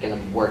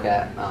gonna work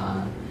at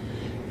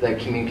the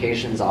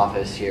communications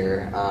office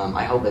here.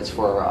 I hope it's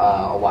for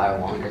a while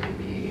longer,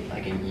 maybe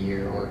like a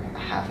year or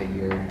half a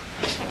year.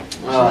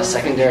 Oh,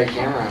 secondary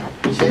camera.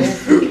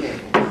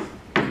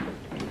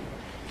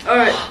 All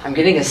right. I'm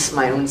getting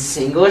my own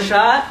single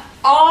shot.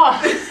 Oh.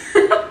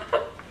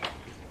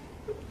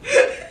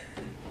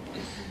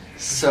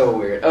 So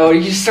weird. Oh,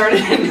 you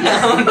started it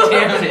now.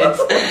 Damn it.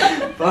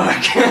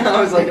 Fuck.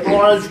 I was like,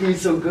 oh, it's gonna be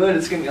so good.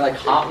 It's gonna be like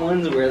Hot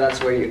Ones, where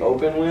that's where you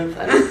open with.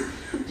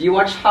 Do you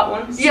watch Hot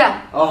Ones?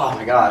 Yeah. Oh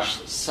my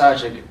gosh,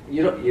 such a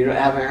you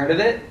haven't heard of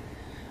it?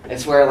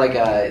 It's where like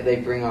they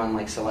bring on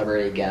like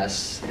celebrity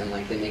guests and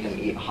like they make them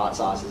eat hot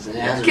sauces and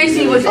it has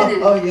Casey was in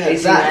it. Oh yeah,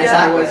 Casey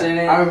that was in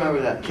it. I remember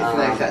that. Casey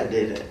Neistat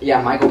did it.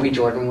 Yeah, Michael B.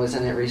 Jordan was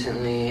in it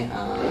recently.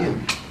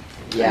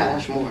 Yeah.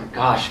 Much more.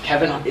 Gosh,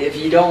 Kevin. If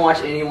you don't watch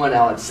anyone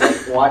else,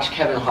 like, watch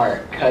Kevin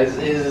Hart because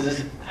it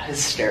is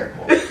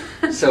hysterical.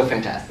 So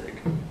fantastic.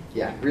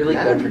 Yeah, really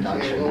good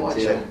production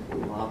too.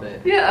 Love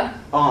it. Yeah.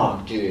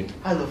 Oh, dude.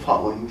 I love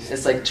Hot Wings.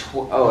 It's like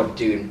oh,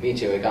 dude, me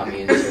too. It got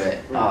me into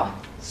it. Oh,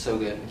 so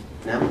good.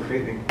 Now I'm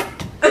craving.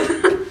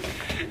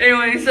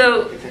 Anyway,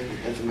 so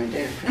That's my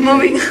day.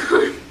 moving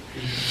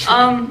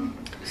on.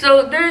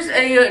 So there's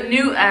a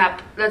new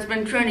app that's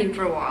been trending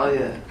for a while. Oh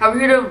yeah. Have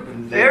you heard of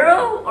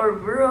Vero or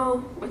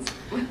Vero?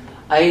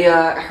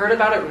 I heard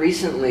about it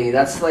recently.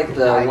 That's like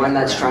the I one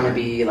that's never trying to heard.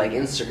 be like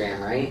Instagram,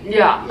 right?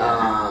 Yeah.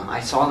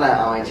 I saw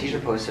that my teacher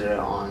posted it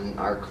on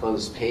our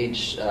closed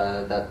page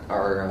that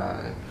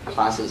our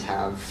classes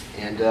have,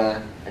 and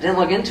I didn't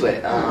look into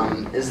it.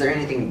 Is there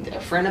anything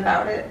different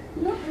about it?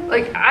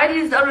 Like, I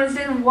just don't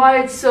understand why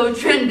it's so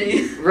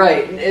trendy.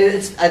 Right.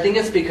 I think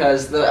it's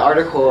because the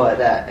article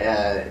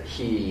that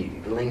he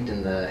linked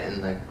in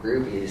the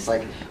group, he's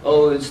like,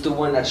 oh, it's the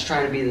one that's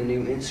trying to be the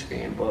new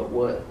Instagram, but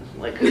what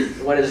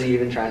is he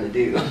even trying to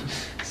do?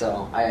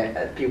 So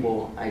I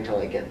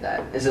totally get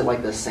that. Is it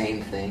like the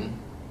same thing?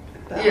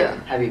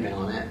 Yeah. Have you been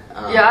on it?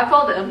 Yeah, I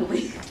followed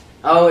Emily.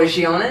 Oh, is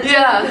she on it?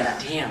 Yeah.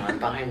 Damn, I'm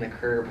behind the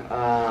curb.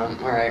 All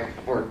right,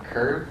 or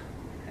curb?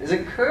 Is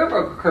it curb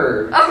or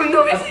curb? I don't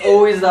know. I've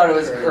always thought it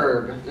was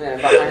curb. Yeah,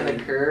 behind the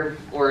curb.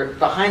 Or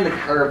behind the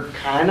curb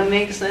kind of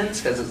makes sense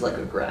because it's like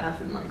a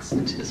graph and like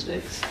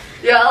statistics.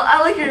 Yeah,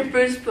 I like her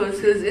first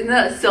post because in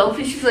that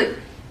selfie, she's like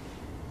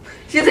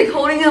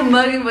holding a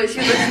mug, but she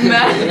looks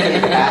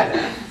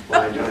mad.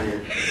 While I'm doing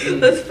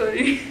it. That's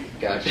funny.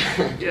 Gotcha.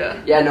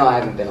 Yeah. Yeah, no, I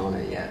haven't been on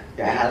it yet.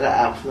 Yeah, I had it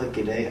out for like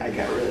a day. I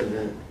got rid of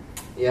it.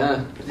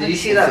 Yeah. Did you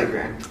see that?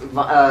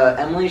 Instagram.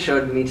 Emily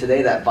showed me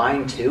today that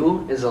Vine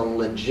 2 is a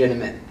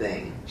legitimate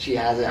thing. She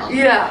has it on.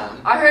 Yeah,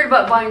 I heard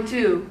about Vine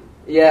too.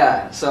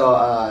 Yeah. So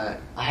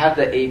I have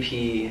the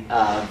AP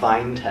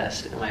Vine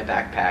test in my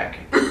backpack.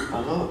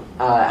 Oh.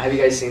 Have you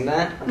guys seen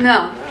that?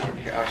 No.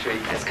 Here, I'll show you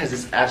guys because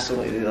it's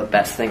absolutely the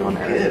best thing on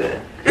I did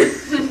earth.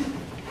 it.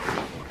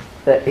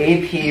 The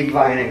AP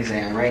Vine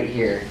exam right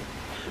here.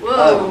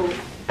 Whoa.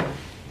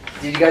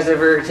 Did you guys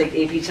ever take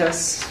AP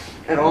tests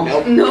at all?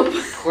 Nope.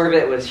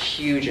 Corbett was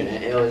huge in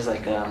it. It was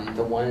like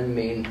the one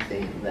main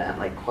thing that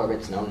like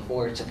Corbett's known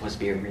for. It's supposed to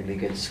be a really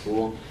good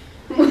school.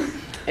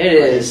 It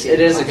is. It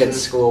is a good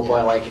school,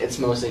 but like it's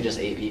mostly just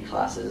AP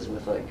classes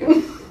with like.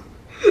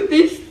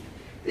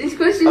 These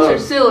questions are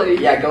silly.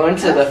 Yeah, go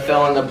into the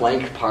fill in the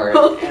blank part,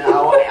 and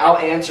I'll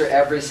answer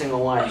every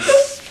single one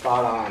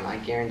spot on. I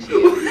guarantee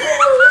you.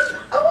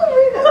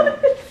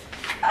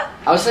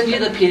 I'll send you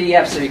the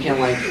PDF so you can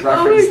like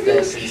reference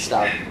this and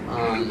stuff.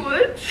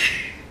 What?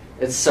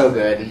 It's so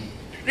good.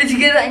 Did you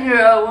get that in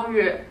your one of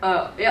your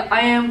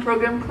I am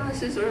program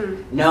classes or?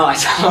 No, I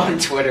saw it on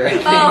Twitter. I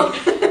think.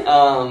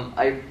 Oh.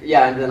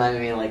 And then I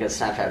made like a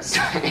Snapchat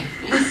story,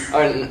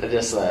 or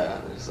just a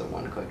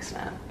one quick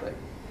snap. But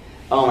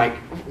oh my,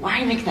 why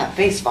are you making that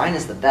face? Vine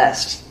is the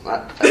best.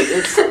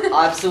 It's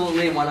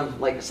absolutely one of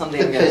like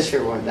something. The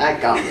picture one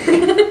that got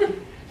me.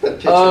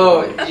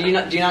 Oh, do you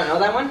not know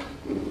that one?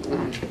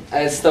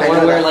 It's the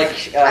one where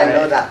like I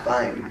know that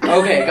Vine.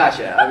 Okay,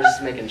 gotcha. I was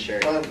just making sure.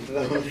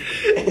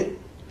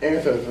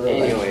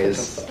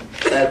 Anyways,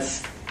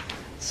 That's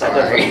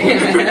sorry.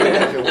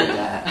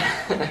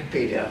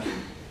 PDF.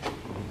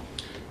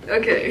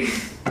 Okay.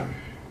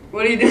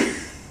 What do you do?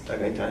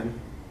 Okay, time.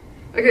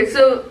 Okay,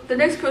 so the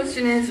next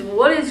question is,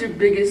 what is your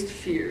biggest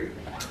fear?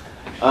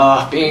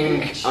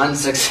 Being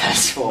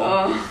unsuccessful.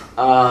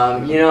 I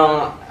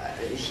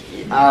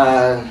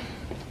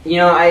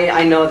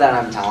know that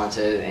I'm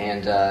talented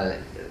and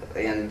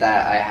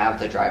that I have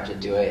the drive to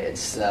do it.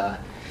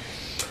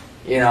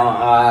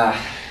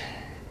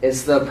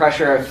 It's the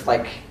pressure of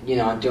like,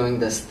 doing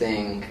this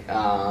thing,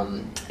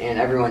 and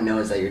everyone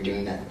knows that you're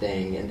doing that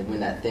thing, and when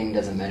that thing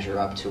doesn't measure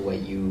up to what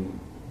you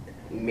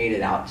made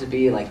it out to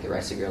be, like the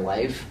rest of your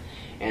life,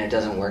 and it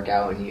doesn't work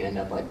out, and you end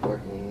up like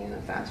working in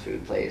a fast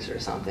food place or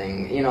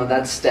something,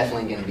 that's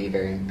definitely going to be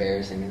very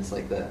embarrassing. It's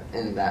like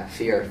and that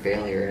fear of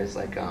failure is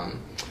like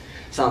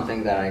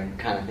something that I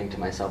kind of think to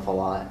myself a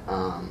lot.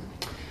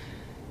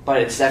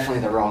 But it's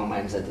definitely the wrong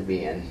mindset to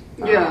be in.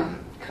 Yeah.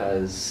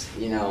 Because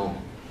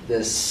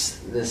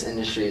this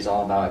industry is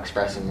all about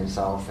expressing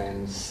yourself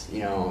and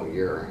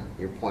your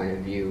point of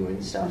view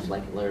and stuff,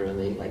 like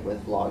literally like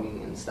with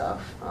vlogging and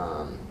stuff,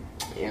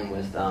 and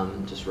with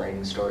just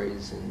writing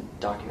stories and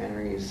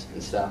documentaries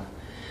and stuff.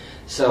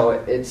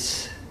 So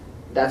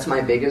that's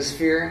my biggest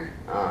fear.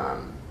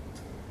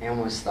 I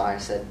almost thought I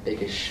said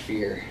biggest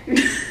fear.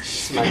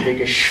 It's my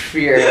biggest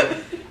fear.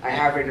 I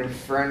have it in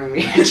front of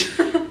me.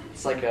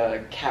 It's like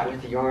a cat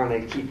with a yarn.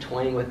 I keep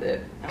toying with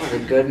it. That was a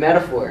good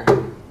metaphor.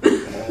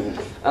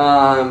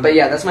 But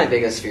yeah, that's my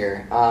biggest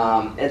fear.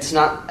 It's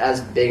not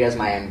as big as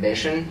my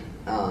ambition.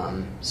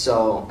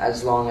 So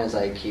as long as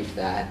I keep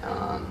that,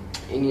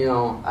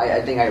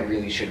 I think I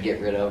really should get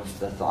rid of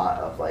the thought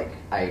of like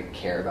I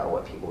care about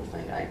what people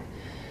think.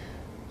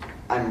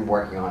 I'm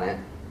working on it,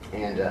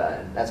 and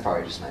that's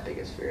probably just my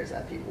biggest fear, is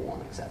that people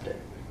won't accept it.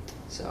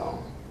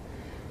 So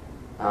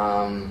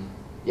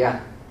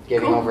yeah,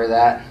 getting Cool. over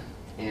that,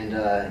 and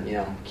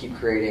keep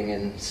creating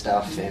and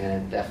stuff, and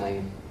it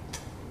definitely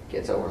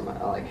gets over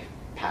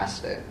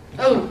past it.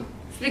 Oh,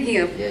 speaking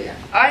of, Yeah.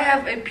 I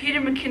have a Peter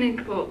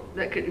McKinnon quote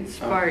that could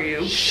inspire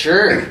you.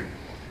 Sure.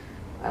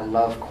 I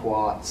love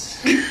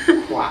quotes.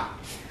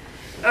 Quotes.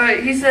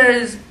 Alright, he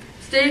says,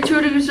 stay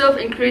true to yourself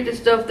and create the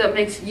stuff that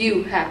makes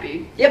you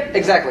happy. Yep,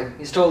 exactly.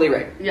 He's totally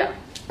right. Yeah.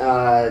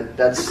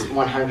 That's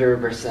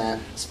 100%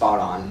 spot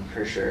on,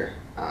 for sure.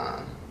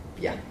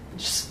 yeah,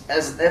 just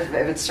as if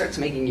it starts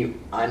making you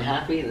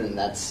unhappy, then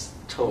that's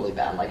totally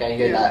bad. Like I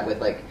hear that with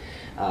like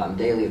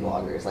daily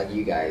vloggers, like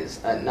you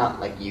guys, not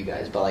like you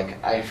guys, but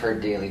like I've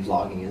heard daily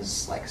vlogging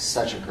is like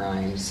such a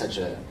grind, such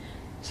a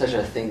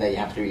thing that you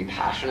have to be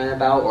passionate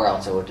about, or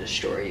else it will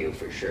destroy you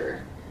for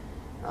sure.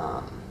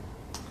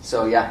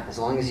 So yeah, as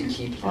long as you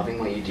keep loving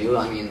what you do,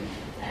 I mean,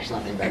 there's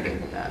nothing better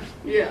than that.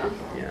 Yeah.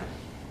 Yeah.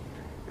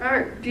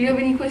 Alright, do you have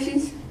any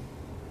questions?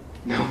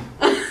 No.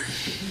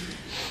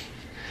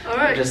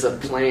 Alright. Just a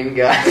plain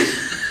guy.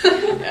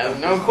 Has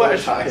no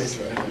questions.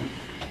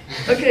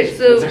 Okay,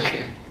 so It's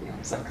okay. Yeah,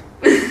 I'm sorry.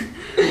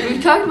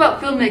 we've talked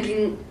about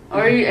filmmaking.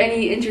 Are you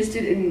any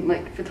interested in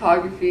like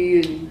photography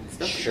and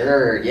stuff?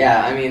 Sure,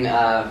 yeah. I mean,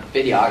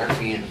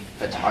 videography and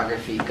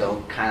photography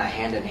go kind of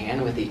hand in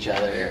hand with each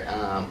other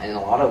in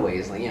a lot of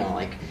ways. Like, you know,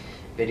 like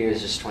video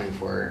is just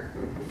 24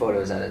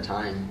 photos at a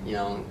time. You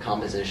know,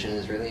 composition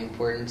is really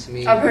important to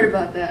me. I've heard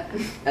about that.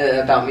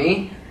 About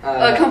me?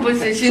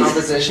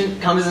 Composition.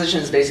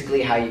 Composition is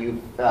basically how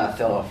you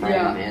fill a frame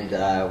Yeah.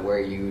 and where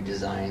you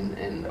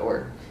design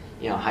or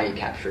you know, how you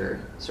capture,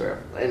 sort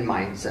of, in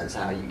my sense,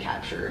 how you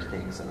capture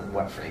things and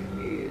what frame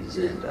you use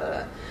and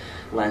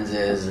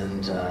lenses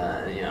and,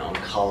 you know,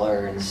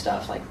 color and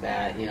stuff like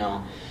that, you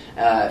know.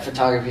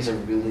 Photography is a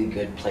really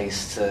good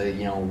place to,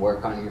 you know,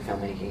 work on your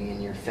filmmaking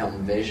and your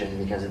film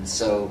vision because it's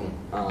so,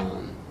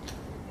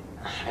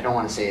 I don't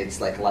want to say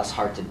it's, like, less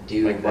hard to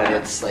do, like but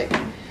it's, like,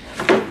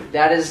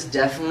 that is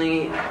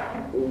definitely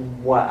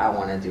what I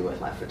want to do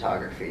with my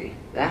photography.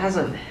 That has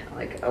a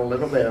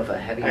little bit of a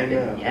heavy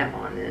vignette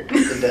on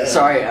it.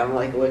 Sorry, I'm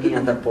like looking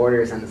at the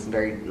borders and it's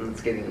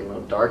getting a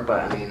little dark,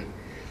 but I mean,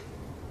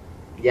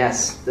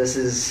 yes, this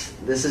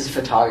is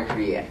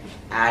photography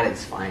at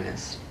its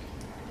finest.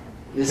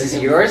 This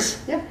is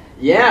yours? Yeah.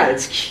 Yeah,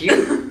 it's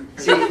cute.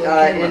 See,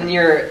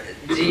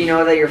 do you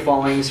know that you're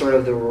following sort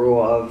of the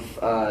rule of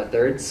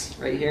thirds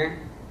right here?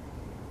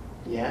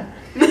 Yeah.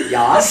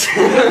 Yas.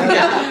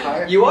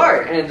 You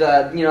are, and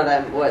you know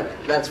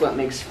that's what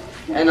makes.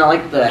 And I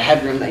like the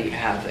headroom that you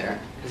have there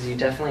because you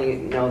definitely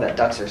know that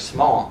ducks are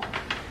small,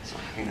 so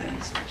having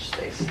that so much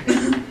space.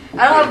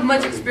 I don't have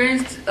much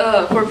experience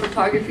for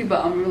photography,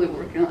 but I'm really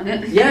working on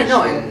it. Yeah,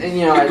 no, and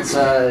you know it's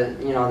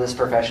you know this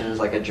profession is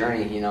like a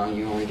journey. You know,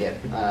 you only get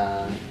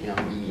you know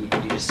you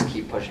just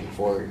keep pushing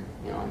forward.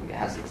 You know, it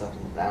has its ups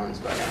and downs,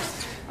 but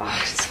I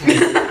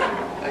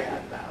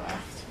got that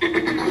last.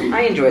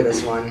 I enjoy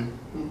this one.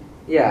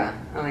 Yeah,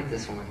 I like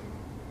this one.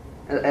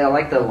 I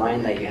like the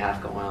line that you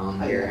have going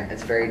on here.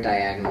 It's very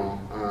diagonal,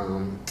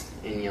 and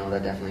you know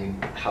that definitely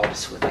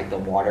helps with like the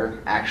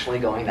water actually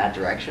going that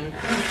direction.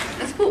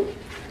 That's cool.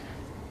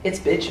 It's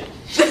bitchin'.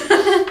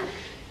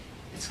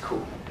 It's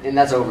cool, and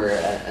that's over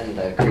in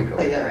the creek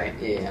over there, right?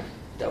 Yeah,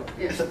 dope.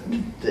 Yeah.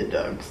 The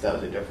ducks. That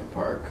was a different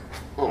park.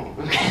 Oh,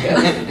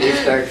 okay.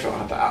 These ducks will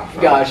have to out.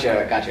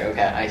 Gotcha.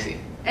 Okay, I see.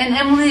 And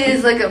Emily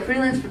is like a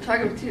freelance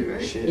photographer too,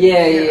 right?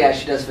 Yeah.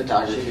 She does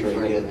photography She's for a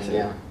pretty good, living. too.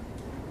 Yeah.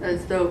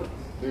 That's dope.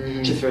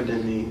 Mhm. Just for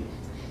Disney.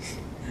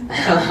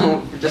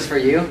 Just for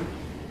you?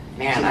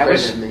 Man, She's I better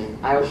wish. than me,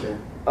 I for sure.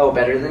 Oh,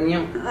 better than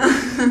you?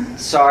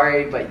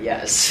 Sorry, but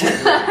yes.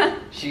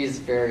 She's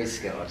very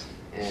skilled,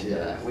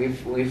 and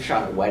we've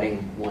shot a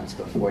wedding once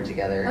before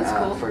together That's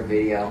cool. for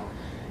video.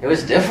 It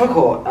was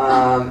difficult,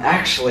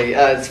 actually.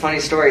 It's a funny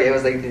story. It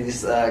was like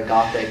this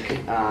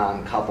gothic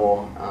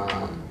couple,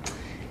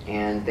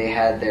 and they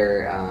had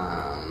their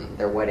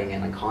wedding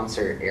in a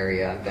concert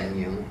area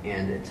venue,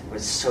 and it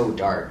was so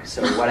dark.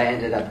 So what I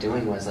ended up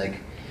doing was like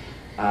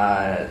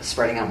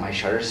spreading out my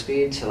shutter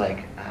speed to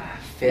like a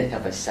fifth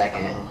of a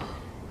second.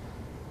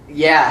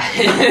 Yeah.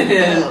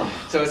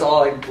 So it's all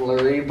like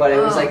blurry, but it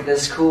was like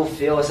this cool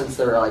feel since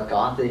they were like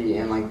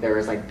gothy and like there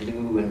was like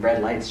blue and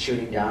red lights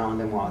shooting down on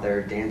them while they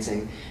were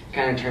dancing.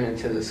 Kind of turned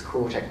into this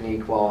cool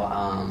technique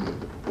while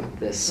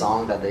this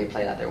song that they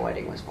played at their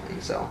wedding was playing.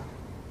 So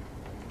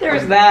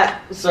there's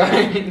that.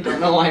 Sorry,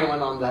 don't know why I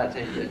went on that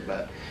tangent,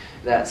 but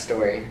that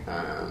story.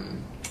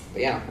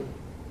 But yeah,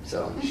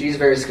 so she's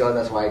very skilled.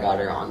 That's why I got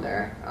her on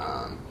there.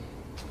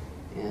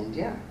 And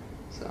yeah,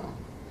 so.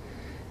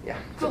 Yeah,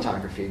 Cool.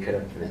 Photography could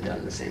have been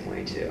done the same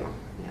way too.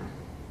 Yeah,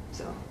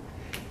 so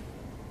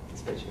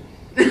it's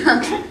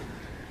bitchin'.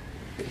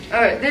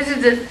 Alright, this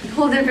is a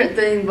whole different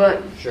thing,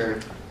 but Sure.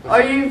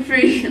 are you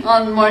free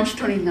on March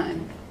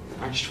 29th?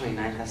 March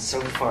 29th, that's so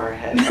far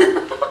ahead.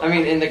 I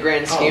mean, in the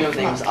grand scheme of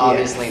things, fuck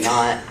obviously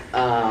yes.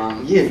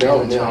 not. You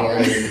don't the know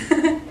 29th.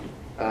 already.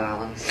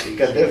 Let's see.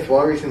 Because there's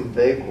one reason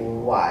big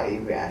why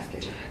you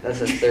asking.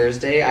 That's a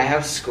Thursday. I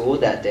have school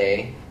that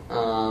day.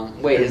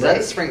 Wait, Spring is that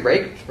break? spring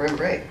break? Spring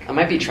break. I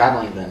might be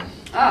traveling then.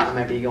 I Ah,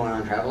 might be going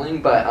on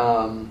traveling, but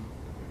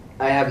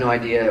I have no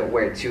idea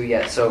where to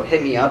yet. So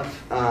hit me up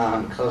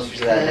closer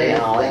to that day,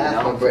 and I'll let you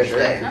know for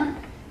sure.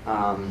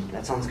 huh?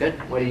 That sounds good.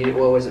 What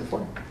was it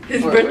for?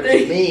 His What-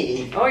 birthday.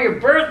 Me. Oh, your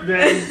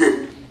birthday!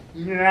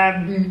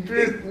 Happy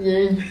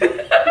birthday! Is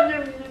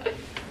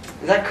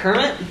that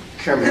Kermit?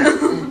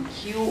 Kermit.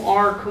 You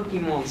are Cookie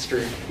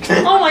Monster.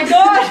 Oh my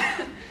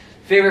god!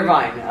 Favorite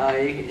vine?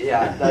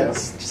 Yeah,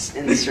 that's just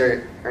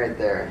insert right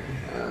there.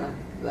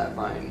 That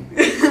vine.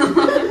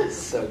 It's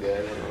so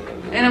good.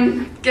 And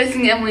I'm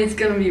guessing Emily's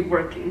gonna be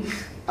working.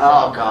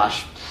 Oh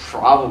gosh,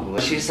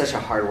 probably. She's such a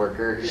hard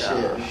worker.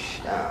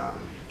 Yeah.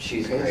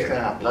 She's Okay, great.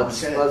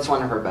 that's That's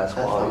one of her best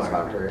That's qualities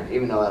hard. about her.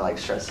 Even though it like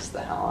stresses the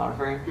hell out of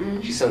her,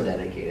 she's so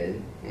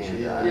dedicated, and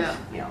She is.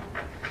 you know,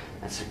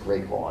 that's a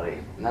great quality.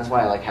 And that's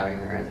why I like having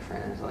her as a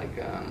friend. It's like,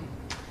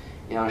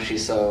 you know,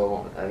 she's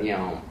so you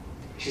know,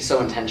 she's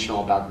so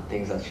intentional about the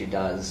things that she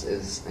does.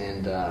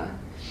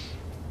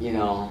 You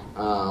know,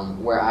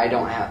 where I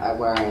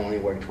only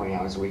work 20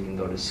 hours a week and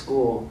go to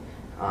school.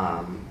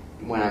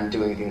 When I'm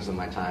doing things with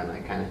my time, I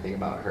kind of think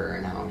about her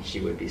and how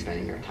she would be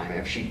spending her time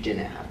if she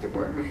didn't have to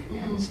work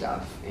and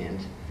stuff. And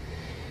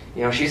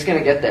you know, she's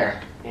gonna get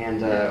there,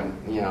 and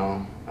you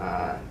know,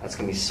 that's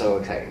gonna be so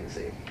exciting to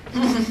see.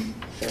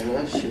 Fair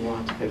enough, she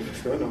won't have to pay for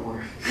school no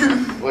more.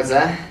 What's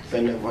that? Fair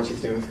enough, what she's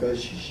doing with school,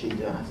 she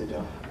don't have to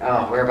do.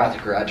 Oh, we're about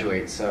to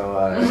graduate,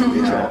 so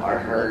you know,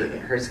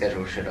 her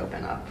schedule should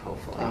open up,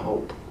 hopefully. I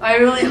hope. I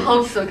really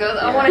hope so, because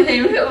I want to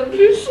hang with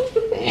this.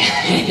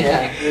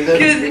 Yeah.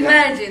 Because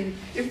imagine,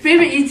 your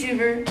favorite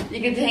YouTuber, you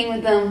get to hang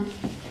with them.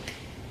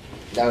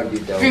 That would be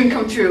dope. Dream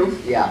come true.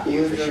 Yeah,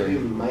 Even for though sure. you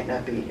might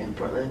not be in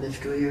Portland this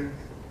school year,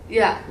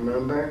 Yeah.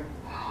 remember?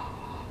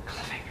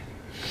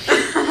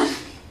 Cliffhanger.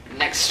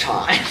 Next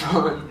time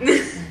on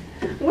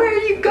Where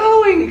are you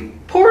going?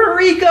 Puerto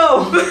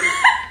Rico!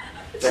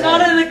 It's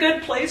not in a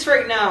good place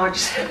right now.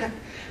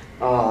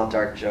 Oh,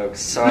 dark jokes.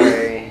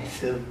 Sorry.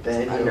 So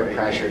bad. Under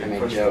pressure to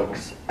make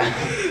jokes.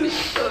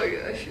 Oh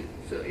gosh.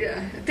 So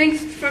yeah.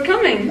 Thanks for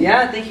coming.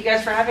 Yeah, thank you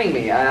guys for having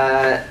me.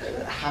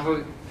 Have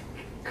a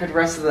good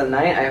rest of the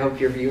night. I hope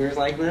your viewers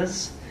like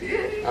this.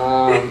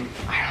 I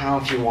don't know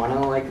if you want to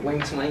like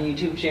link to my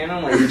YouTube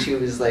channel. My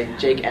YouTube is like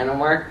Jake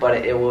Enemark,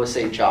 but it will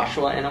say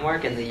Joshua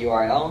Enemark in the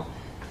URL.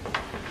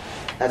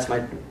 That's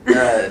my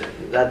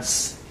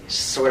that's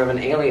sort of an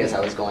alias I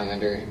was going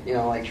under, you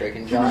know, like Drake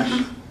and Josh.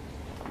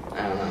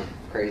 I don't know,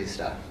 crazy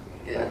stuff.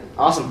 Yeah.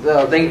 Awesome.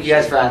 So thank you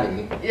guys for having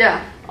me.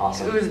 Yeah.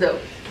 Awesome. It was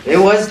dope. It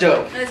was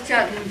dope. Nice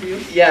chatting with you.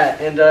 Yeah,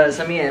 and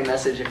send me a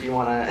message if you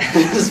want to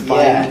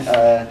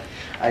find.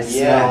 I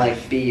smell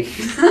like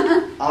beef.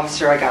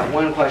 Officer, I got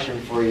one question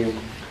for you.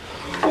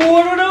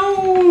 What are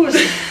those?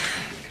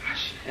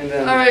 Gosh. And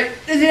then. All right.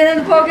 This is the end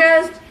of the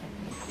podcast.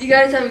 You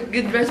guys have a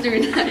good rest of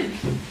your night.